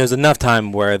 I mean, it was enough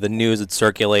time where the news had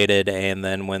circulated, and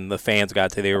then when the fans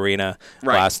got to the arena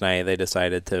last night, they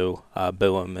decided to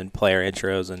boo him in player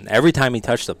intros, and every time he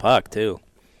touched the puck, too.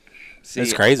 See,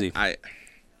 it's crazy.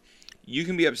 You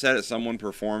can be upset at someone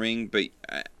performing, but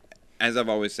as I've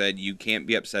always said, you can't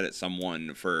be upset at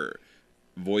someone for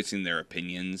voicing their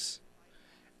opinions,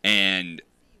 and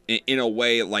in a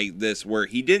way like this where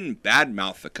he didn't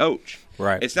badmouth the coach.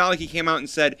 Right. It's not like he came out and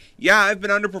said, yeah, I've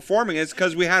been underperforming. It's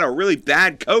because we had a really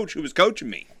bad coach who was coaching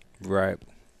me. Right.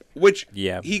 Which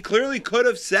he clearly could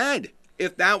have said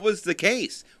if that was the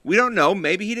case. We don't know.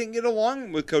 Maybe he didn't get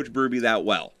along with Coach Brewby that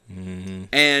well. Mm-hmm.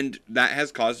 And that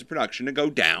has caused the production to go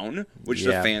down, which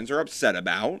the fans are upset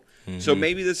about. Mm-hmm. So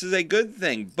maybe this is a good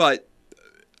thing. But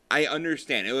I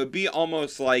understand. It would be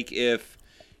almost like if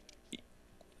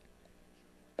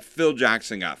Phil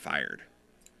Jackson got fired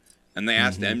and they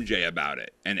asked MJ about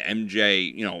it. And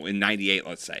MJ, in 98,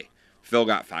 let's say, Phil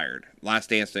got fired. Last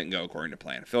Dance didn't go according to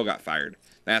plan. Phil got fired.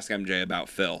 They asked MJ about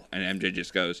Phil, and MJ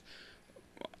just goes,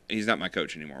 he's not my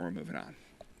coach anymore. We're moving on.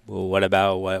 Well, what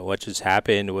about what just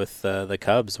happened with the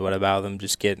Cubs? What about them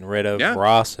just getting rid of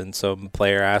Ross? And some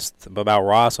player asked about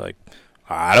Ross, like,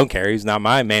 I don't care. He's not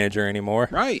my manager anymore.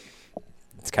 Right.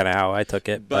 It's kind of how I took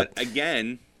it. But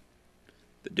again,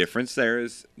 the difference there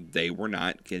is they were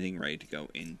not getting ready to go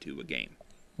into a game.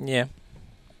 Yeah.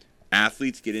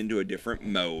 Athletes get into a different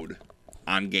mode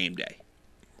on game day.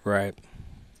 Right.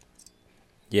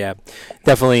 Yeah,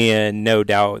 definitely no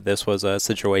doubt this was a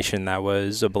situation that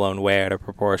was blown way out of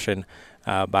proportion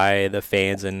by the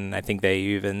fans, and I think they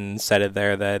even said it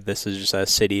there that this is just a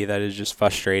city that is just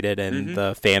frustrated, and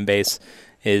the fan base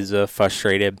is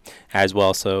frustrated as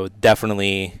well. So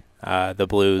definitely the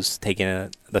Blues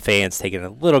the fans taking a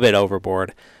little bit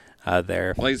overboard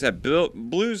there. Like I said,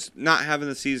 Blues not having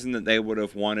the season that they would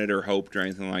have wanted or hoped or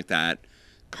anything like that.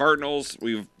 Cardinals,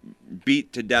 we've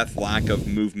beat to death lack of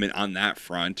movement on that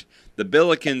front. The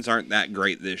Billikens aren't that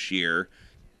great this year.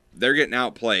 They're getting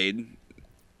outplayed.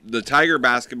 The Tiger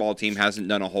basketball team hasn't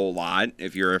done a whole lot,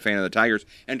 if you're a fan of the Tigers.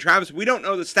 And Travis, we don't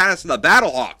know the status of the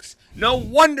Battlehawks. No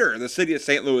wonder the city of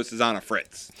St. Louis is on a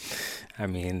fritz. I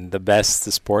mean, the best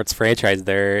sports franchise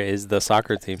there is the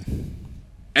soccer team.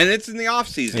 And it's in the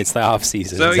offseason. It's the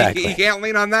offseason, so exactly. You can't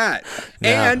lean on that. No.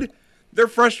 And they're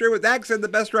frustrated with that because they had the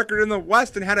best record in the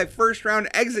West and had a first-round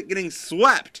exit getting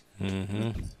swept.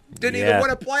 Didn't even win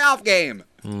a playoff game.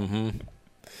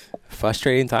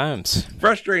 Frustrating times.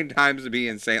 Frustrating times to be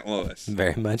in St. Louis.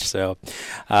 Very much so.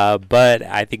 But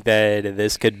I think that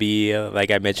this could be, like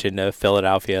I mentioned,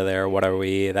 Philadelphia there. What are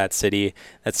we? That city,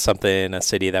 that's a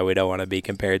city that we don't want to be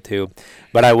compared to.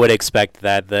 But I would expect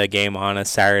that the game on a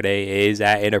Saturday is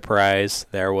at Enterprise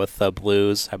there with the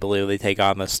Blues. I believe they take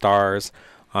on the Stars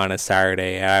on a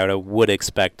Saturday. I would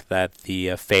expect that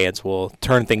the fans will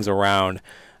turn things around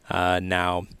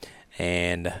now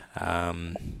and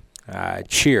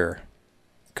cheer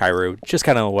Kyru, just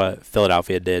kind of what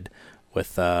Philadelphia did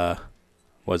with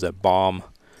was it Baum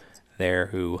there,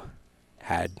 who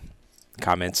had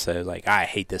comments like, I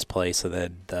hate this place, and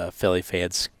then the Philly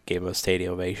fans gave him a standing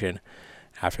ovation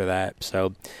after that.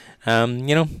 So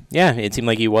it seemed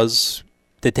like he was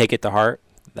to take it to heart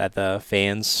that the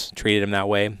fans treated him that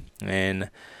way and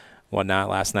whatnot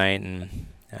last night.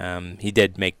 And he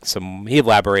did he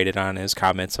elaborated on his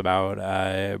comments about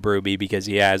Brewby, because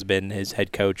he has been his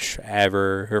head coach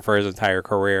for his entire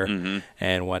career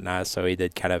and whatnot. So he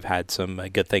did kind of had some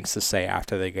good things to say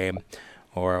after the game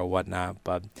or whatnot.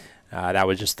 But that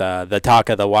was just the talk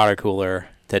of the water cooler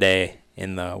today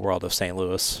in the world of St.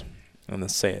 Louis and the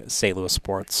St. Louis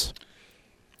sports.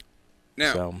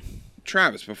 Now,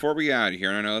 Travis, before we get out of here,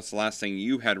 and I know that's the last thing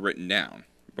you had written down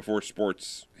before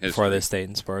sports history. Before this date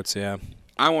in sports, yeah.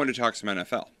 I wanted to talk some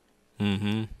NFL.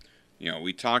 Mm-hmm. You know,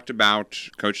 we talked about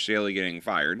Coach Staley getting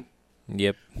fired.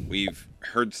 Yep. We've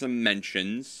heard some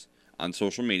mentions on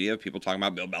social media of people talking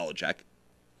about Bill Belichick.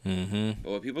 Mm-hmm.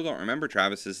 But what people don't remember,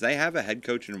 Travis, is they have a head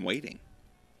coach in waiting.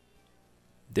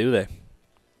 Do they?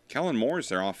 Kellen Moore is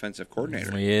their offensive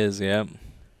coordinator. He is, yep.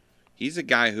 He's a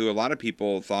guy who a lot of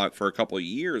people thought for a couple of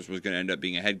years was going to end up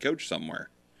being a head coach somewhere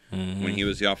when he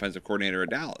was the offensive coordinator at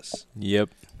Dallas. Yep.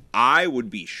 I would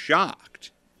be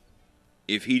shocked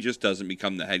if he just doesn't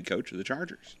become the head coach of the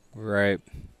Chargers. Right.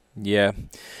 Yeah.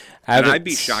 And I'd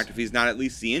be shocked if he's not at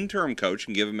least the interim coach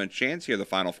and give him a chance here the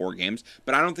final 4 games.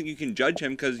 But I don't think you can judge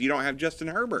him because you don't have Justin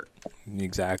Herbert.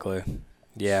 Exactly.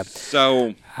 Yeah.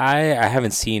 So I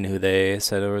haven't seen who they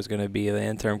said it was going to be the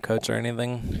interim coach or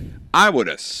anything. I would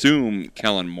assume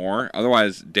Kellen Moore.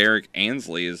 Otherwise, Derek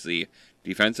Ansley is the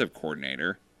defensive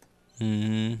coordinator.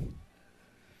 I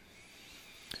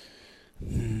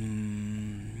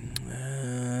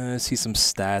see some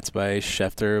stats by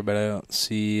Schefter, but I don't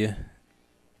see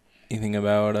anything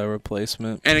about a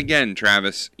replacement. And again,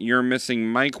 Travis, you're missing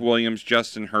Mike Williams,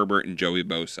 Justin Herbert, and Joey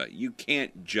Bosa. You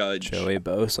can't judge Joey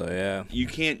Bosa, yeah. You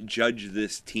can't judge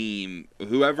this team,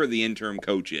 whoever the interim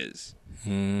coach is.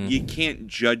 You can't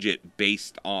judge it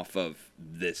based off of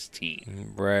this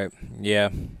team. Right. Yeah.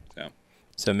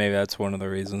 So maybe that's one of the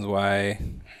reasons why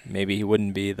maybe he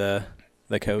wouldn't be the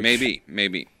coach.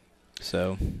 Maybe.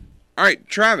 So all right,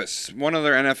 Travis, one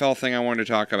other NFL thing I wanted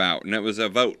to talk about, and it was a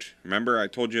vote. Remember I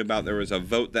told you about there was a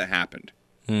vote that happened.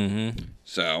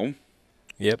 So,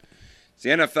 yep. As the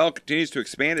NFL continues to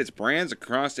expand its brands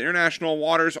across international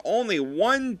waters, only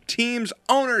one team's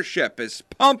ownership is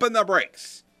pumping the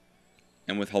brakes.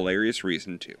 And with hilarious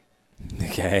reason, too.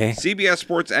 Okay. CBS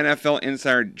Sports NFL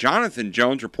insider Jonathan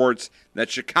Jones reports that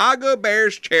Chicago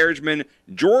Bears chairman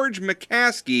George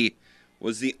McCaskey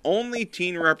was the only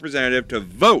team representative to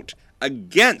vote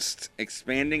against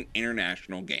expanding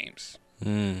international games.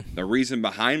 The reason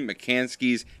behind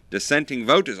McCaskey's dissenting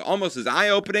vote is almost as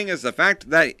eye-opening as the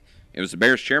fact that it was the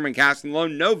Bears chairman casting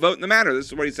alone no vote in the matter. This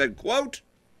is what he said, quote,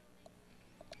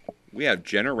 "We have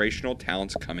generational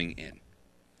talents coming in.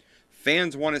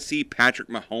 Fans want to see Patrick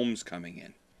Mahomes coming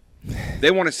in.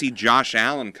 They want to see Josh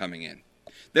Allen coming in.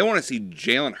 They want to see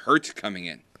Jalen Hurts coming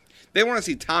in. They want to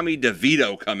see Tommy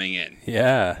DeVito coming in."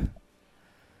 Yeah.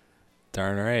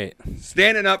 Darn right.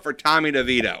 Standing up for Tommy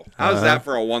DeVito. How's that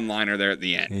for a one-liner there at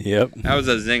the end? Yep. That was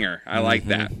a zinger. I like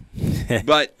that.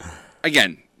 But,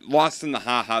 again, lost in the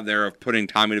ha-ha there of putting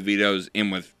Tommy DeVito's in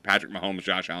with Patrick Mahomes,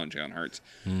 Josh Allen, Jalen Hurts.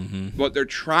 What they're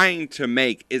trying to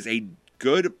make is a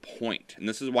good point, and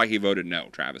this is why he voted no,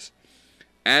 Travis.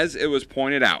 As it was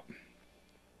pointed out,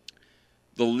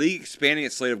 the league expanding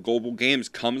its slate of global games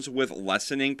comes with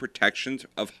lessening protections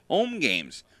of home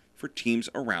games for teams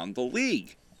around the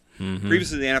league.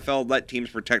 Previously, the NFL let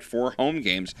teams protect 4 home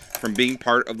games from being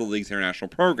part of the league's international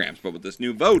programs, but with this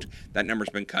new vote, that number's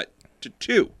been cut to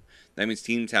 2. That means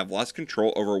teams have less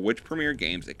control over which premier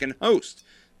games they can host.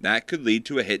 That could lead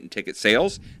to a hit in ticket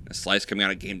sales, a slice coming out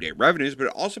of game day revenues, but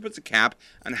it also puts a cap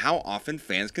on how often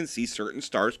fans can see certain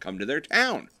stars come to their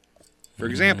town. For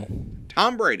example,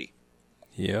 Tom Brady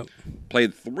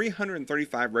played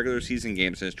 335 regular season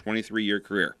games in his 23-year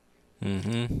career.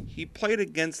 He played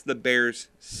against the Bears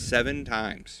 7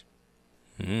 times.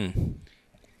 And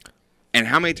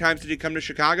how many times did he come to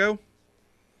Chicago?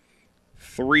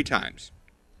 3 times.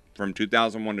 From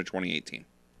 2001 to 2018.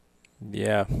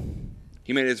 Yeah.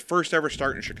 He made his first ever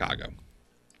start in Chicago.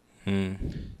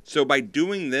 So by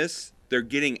doing this, they're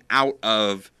getting out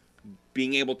of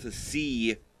being able to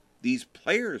see these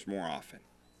players more often.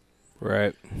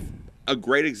 Right. A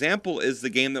great example is the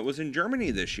game that was in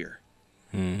Germany this year.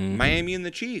 Miami and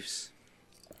the Chiefs.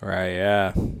 Right,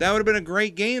 yeah. That would have been a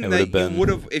great game that you would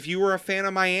have, if you were a fan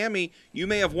of Miami, you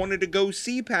may have wanted to go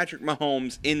see Patrick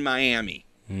Mahomes in Miami.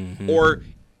 Or,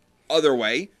 other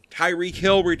way, Tyreek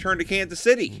Hill returned to Kansas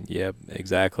City. Yep,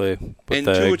 exactly. And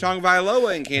Tua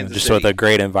Tagovailoa in Kansas just City. Just with a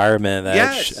great environment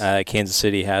that Kansas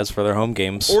City has for their home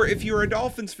games. Or if you're a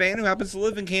Dolphins fan who happens to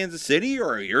live in Kansas City,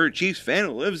 or you're a Chiefs fan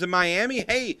who lives in Miami,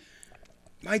 hey,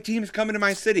 my team's coming to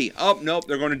my city. Oh, nope,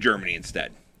 they're going to Germany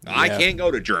instead. Yeah. I can't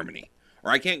go to Germany. Or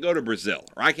I can't go to Brazil.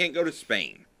 Or I can't go to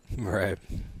Spain. Right.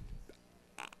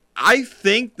 I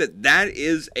think that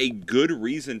is a good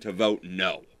reason to vote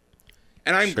no.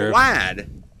 And I'm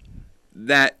glad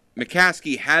that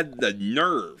McCaskey had the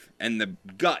nerve and the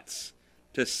guts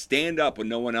to stand up when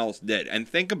no one else did. And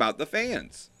think about the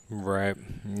fans. Right.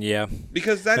 Yeah.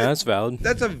 Because that's valid.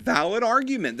 That's a valid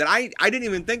argument that I didn't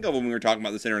even think of when we were talking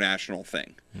about this international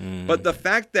thing. But the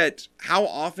fact that how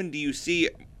often do you see,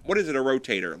 what is it, a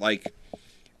rotator? Like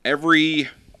every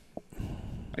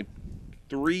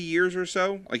 3 years or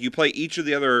so? Like you play each of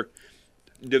the other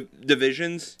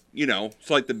divisions, so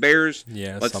like the Bears,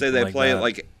 let's say they play it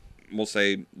like, we'll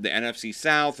say the NFC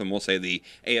South and we'll say the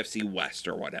AFC West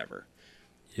or whatever.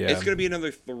 Yeah. It's going to be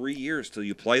another 3 years till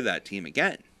you play that team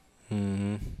again.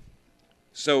 Mm-hmm.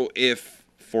 So if,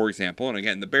 for example, and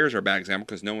again, the Bears are a bad example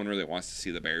because no one really wants to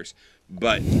see the Bears,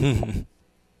 but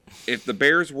if the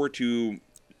Bears were to,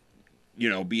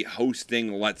 be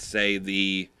hosting, let's say,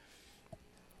 the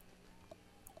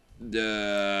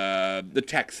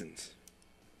Texans,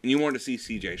 and you wanted to see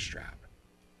C.J. Stroud,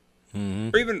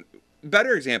 or even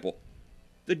better example,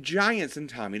 the Giants and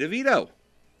Tommy DeVito.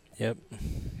 Yep.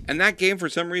 And that game, for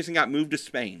some reason, got moved to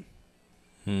Spain.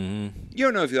 You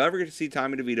don't know if you'll ever get to see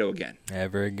Tommy DeVito again.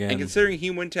 Ever again. And considering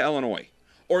he went to Illinois,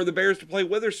 or the Bears to play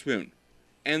Witherspoon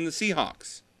and the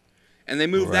Seahawks, and they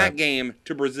moved that game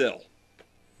to Brazil.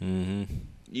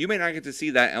 You may not get to see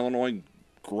that Illinois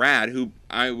grad, who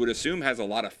I would assume has a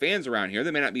lot of fans around here. They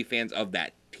may not be fans of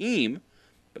that team,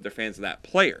 but they're fans of that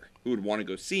player who would want to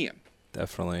go see him.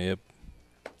 Definitely, yep.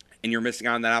 And you're missing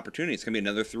out on that opportunity. It's going to be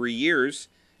another 3 years.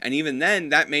 And even then,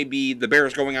 that may be the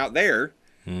Bears going out there.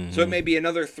 So it may be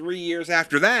another 3 years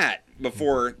after that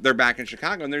before they're back in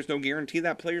Chicago. And there's no guarantee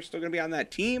that player's still going to be on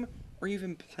that team or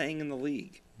even playing in the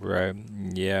league. Right.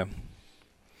 Yeah.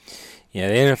 Yeah,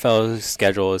 the NFL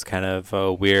schedule is kind of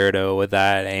weirdo with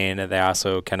that. And they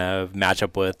also kind of match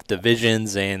up with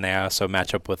divisions. And they also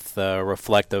match up with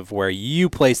reflective where you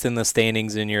placed in the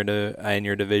standings in your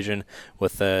division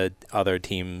with the other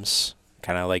teams.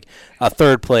 Kind of like a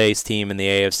third place team in the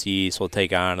AFC East will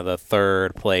take on the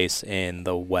third place in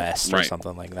the West or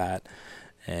something like that.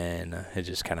 And it's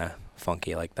just kind of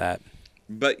funky like that.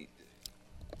 But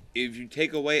if you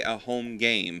take away a home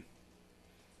game,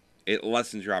 it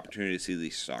lessens your opportunity to see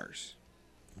these stars.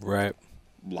 Right.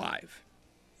 Live.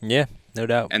 Yeah, no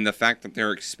doubt. And the fact that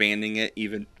they're expanding it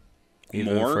even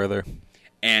more further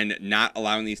and not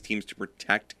allowing these teams to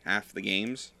protect half the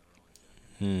games.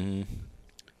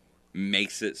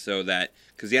 Makes it so that,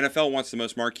 because the NFL wants the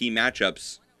most marquee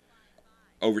matchups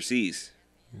overseas.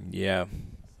 Yeah.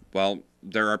 Well,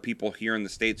 there are people here in the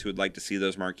States who would like to see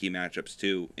those marquee matchups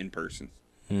too in person.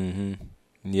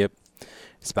 Yep.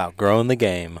 It's about growing the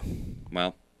game.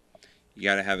 Well, you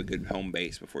got to have a good home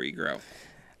base before you grow.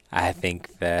 I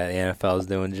think that the NFL is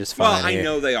doing just fine. Well, I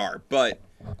know they are, but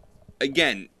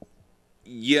again,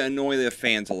 you annoy the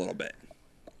fans a little bit.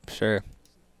 Sure.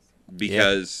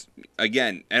 Because,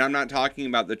 again, and I'm not talking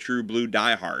about the true blue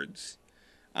diehards.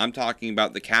 I'm talking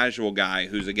about the casual guy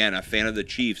who's, again, a fan of the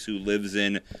Chiefs who lives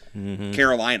in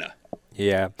Carolina.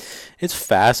 Yeah. It's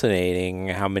fascinating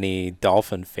how many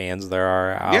Dolphin fans there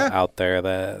are out there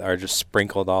that are just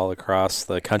sprinkled all across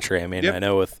the country. I mean, I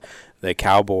know with the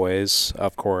Cowboys,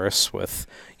 of course, with,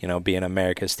 being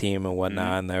America's team and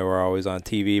whatnot, and they were always on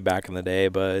TV back in the day,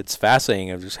 but it's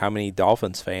fascinating of just how many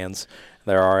Dolphins fans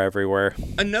there are everywhere.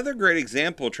 Another great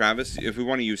example, Travis, if we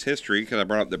want to use history, because I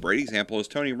brought up the Brady example, is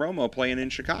Tony Romo playing in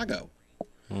Chicago.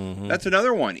 That's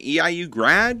another one. EIU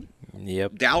grad.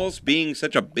 Yep. Dallas being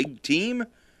such a big team.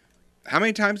 How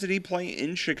many times did he play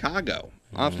in Chicago?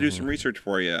 I'll have to do some research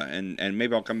for you, and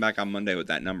maybe I'll come back on Monday with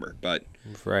that number. But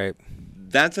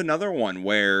that's another one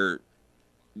where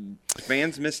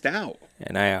fans missed out.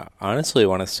 And I honestly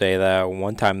want to say that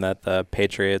one time that the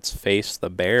Patriots faced the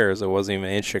Bears, it wasn't even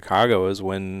in Chicago. It was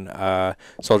when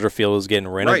Soldier Field was getting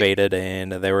renovated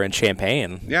and they were in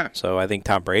Champaign. Yeah. So I think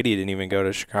Tom Brady didn't even go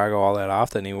to Chicago all that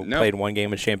often. He played one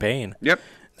game in Champaign. Yep.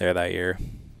 There that year.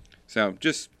 So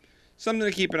just something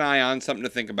to keep an eye on, something to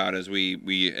think about as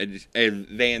we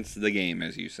advance the game,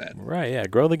 as you said. Right, yeah.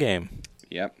 Grow the game.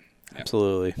 Yep.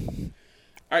 Absolutely.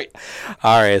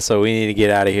 All right, so we need to get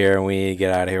out of here, and we need to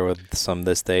get out of here with some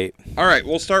this date. All right,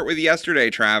 we'll start with yesterday,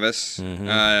 Travis.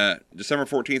 December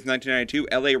 14th, 1992,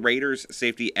 L.A. Raiders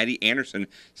safety Eddie Anderson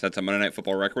sets a Monday Night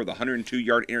Football record with a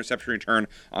 102-yard interception return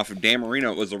off of Dan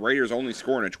Marino. It was the Raiders' only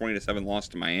score in a 20-7 loss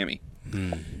to Miami.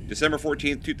 December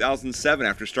 14th, 2007,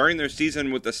 after starting their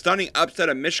season with the stunning upset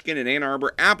of Michigan and Ann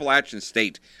Arbor, Appalachian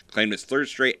State claimed its third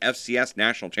straight FCS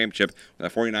national championship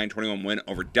with a 49-21 win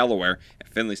over Delaware at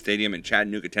Finley Stadium in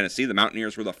Chattanooga, Tennessee. The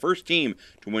Mountaineers were the first team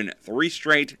to win 3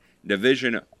 straight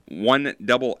Division I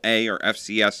AA or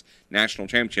FCS national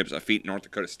championships, a feat North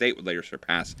Dakota State would later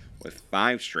surpass with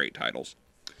 5 straight titles.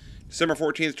 December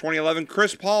 14th, 2011,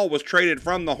 Chris Paul was traded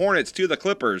from the Hornets to the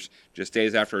Clippers just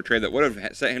days after a trade that would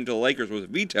have sent him to the Lakers was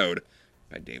vetoed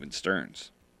by David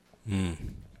Stearns.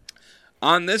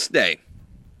 On this day,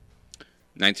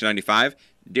 1995,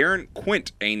 Darren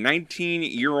Quint, a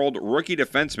 19-year-old rookie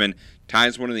defenseman,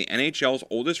 ties one of the NHL's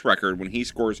oldest record when he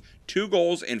scores 2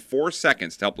 goals in 4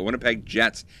 seconds to help the Winnipeg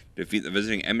Jets defeat the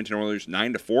visiting Edmonton Oilers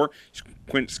 9-4.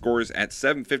 Quint scores at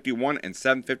 7:51 and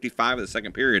 7:55 of the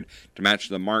second period to match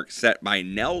the mark set by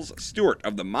Nels Stewart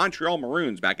of the Montreal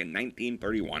Maroons back in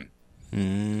 1931.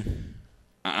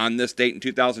 On this date in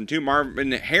 2002,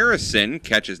 Marvin Harrison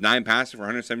catches 9 passes for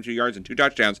 172 yards and 2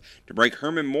 touchdowns to break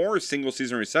Herman Moore's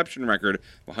single-season reception record of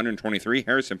 123.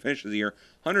 Harrison finishes the year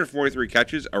 143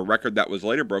 catches, a record that was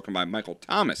later broken by Michael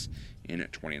Thomas in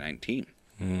 2019.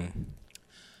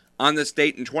 On this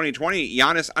date in 2020,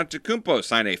 Giannis Antetokounmpo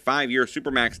signed a 5-year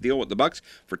Supermax deal with the Bucks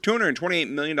for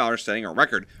 $228 million, setting a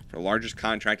record for the largest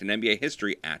contract in NBA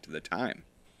history at the time.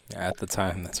 At the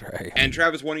time, that's right. And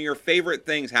Travis, one of your favorite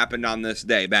things happened on this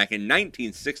day. Back in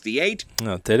 1968.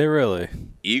 Oh, did it really?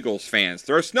 Eagles fans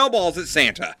throw snowballs at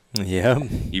Santa. Yeah.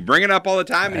 You bring it up all the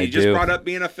time, and I you just do. brought up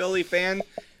being a Philly fan.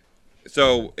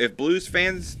 So if Blues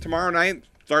fans tomorrow night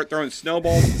start throwing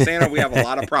snowballs at Santa, we have a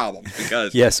lot of problems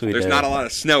because yes, we there's do. not a lot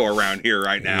of snow around here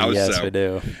right now. Yes, so, we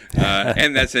do.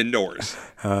 And that's indoors.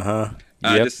 Yep.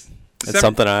 It's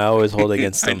something I always hold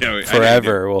against them. I know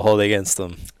Forever we'll hold against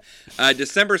them.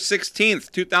 December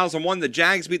 16th, 2001, the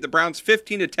Jags beat the Browns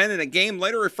 15-10 in a game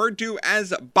later referred to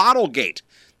as Bottlegate.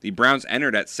 The Browns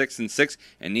entered at 6-6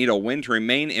 and need a win to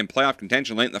remain in playoff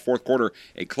contention late in the fourth quarter.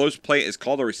 A close play is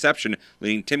called a reception,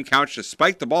 leading Tim Couch to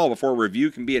spike the ball before a review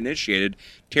can be initiated.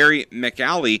 Terry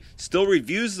McAuley still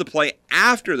reviews the play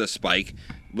after the spike,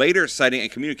 later citing a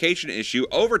communication issue,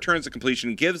 overturns the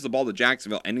completion, gives the ball to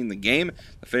Jacksonville, ending the game.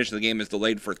 The finish of the game is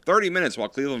delayed for 30 minutes while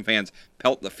Cleveland fans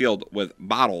pelt the field with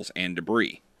bottles and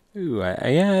debris. Ooh,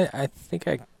 I think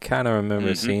I kind of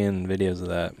remember seeing videos of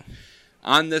that.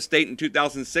 On this date in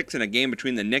 2006, in a game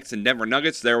between the Knicks and Denver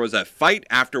Nuggets, there was a fight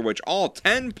after which all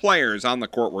 10 players on the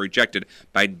court were ejected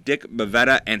by Dick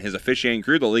Bavetta and his officiating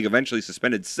crew. The league eventually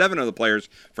suspended 7 of the players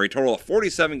for a total of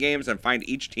 47 games and fined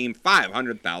each team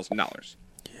 $500,000.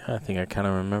 I think I kind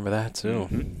of remember that, too.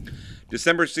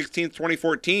 December 16th,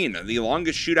 2014, the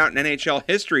longest shootout in NHL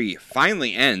history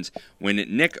finally ends when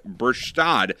Nick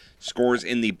Bjurstad scores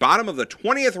in the bottom of the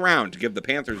 20th round to give the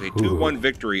Panthers a 2-1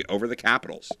 victory over the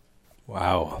Capitals.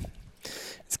 Wow.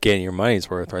 It's getting your money's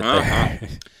worth right there.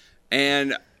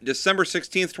 And December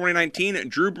 16th, 2019,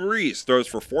 Drew Brees throws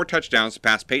for 4 touchdowns to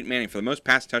pass Peyton Manning for the most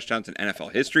passed touchdowns in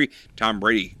NFL history. Tom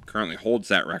Brady currently holds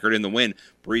that record. In the win,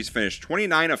 Brees finished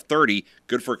 29 of 30,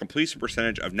 good for a completion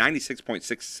percentage of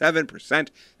 96.67%.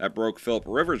 That broke Phillip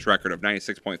Rivers' record of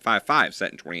 96.55,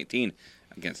 set in 2018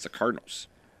 against the Cardinals.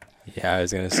 Yeah, I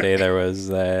was going to say there was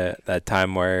that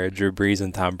time where Drew Brees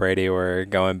and Tom Brady were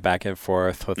going back and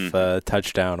forth with the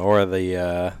touchdown or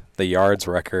the yards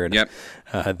record. Yep.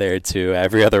 There too.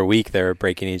 Every other week they were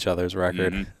breaking each other's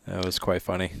record. That was quite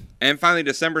funny. And finally,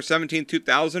 December 17,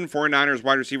 2000, 49ers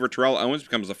wide receiver Terrell Owens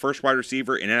becomes the first wide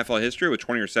receiver in NFL history with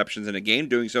 20 receptions in a game,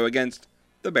 doing so against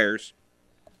the Bears.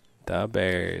 The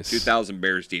Bears. 2000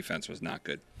 Bears defense was not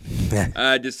good.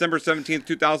 December 17th,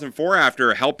 2004,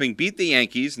 after helping beat the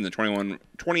Yankees in the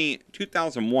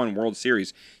 2001 World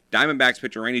Series, Diamondbacks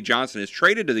pitcher Randy Johnson is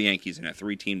traded to the Yankees in a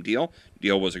 3-team deal.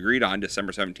 Deal was agreed on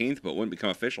December 17th, but wouldn't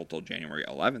become official until January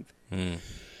 11th.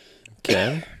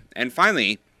 Okay. And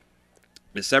finally,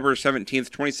 December 17th,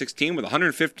 2016, with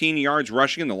 115 yards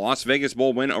rushing in the Las Vegas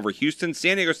Bowl win over Houston,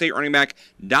 San Diego State running back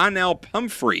Donnell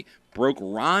Pumphrey broke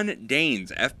Ron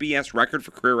Dane's FBS record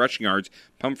for career rushing yards.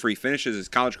 Pumphrey finishes his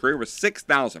college career with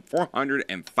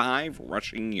 6,405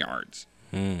 rushing yards.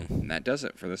 And that does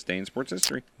it for this day in sports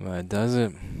history. That does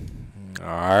it.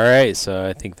 All right, so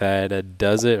I think that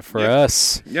does it for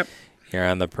us. Yep. Here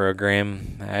on the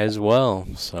program as well.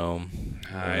 So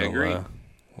I agree.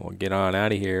 We'll get on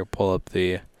out of here. Pull up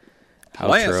the outro.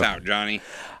 Play us out, Johnny.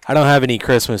 I don't have any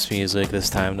Christmas music this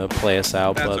time to play us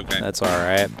out, That's but okay. that's all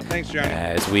right. Thanks, Johnny.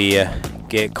 As we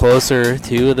get closer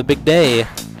to the big day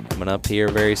coming up here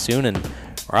very soon, and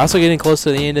we're also getting close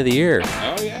to the end of the year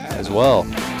as well.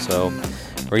 So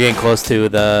we're getting close to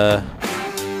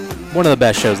one of the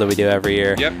best shows that we do every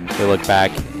year. Yep. We look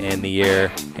back in the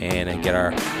year and get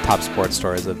our top sports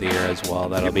stories of the year as well.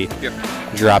 That'll be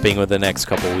dropping with the next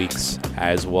couple weeks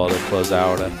as well to close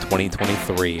out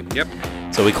 2023. Yep.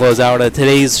 So we close out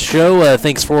today's show.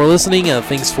 Thanks for listening.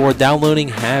 Thanks for downloading.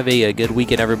 Have a good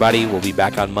weekend, everybody. We'll be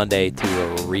back on Monday to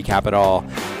recap it all.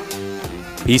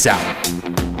 Peace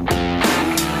out.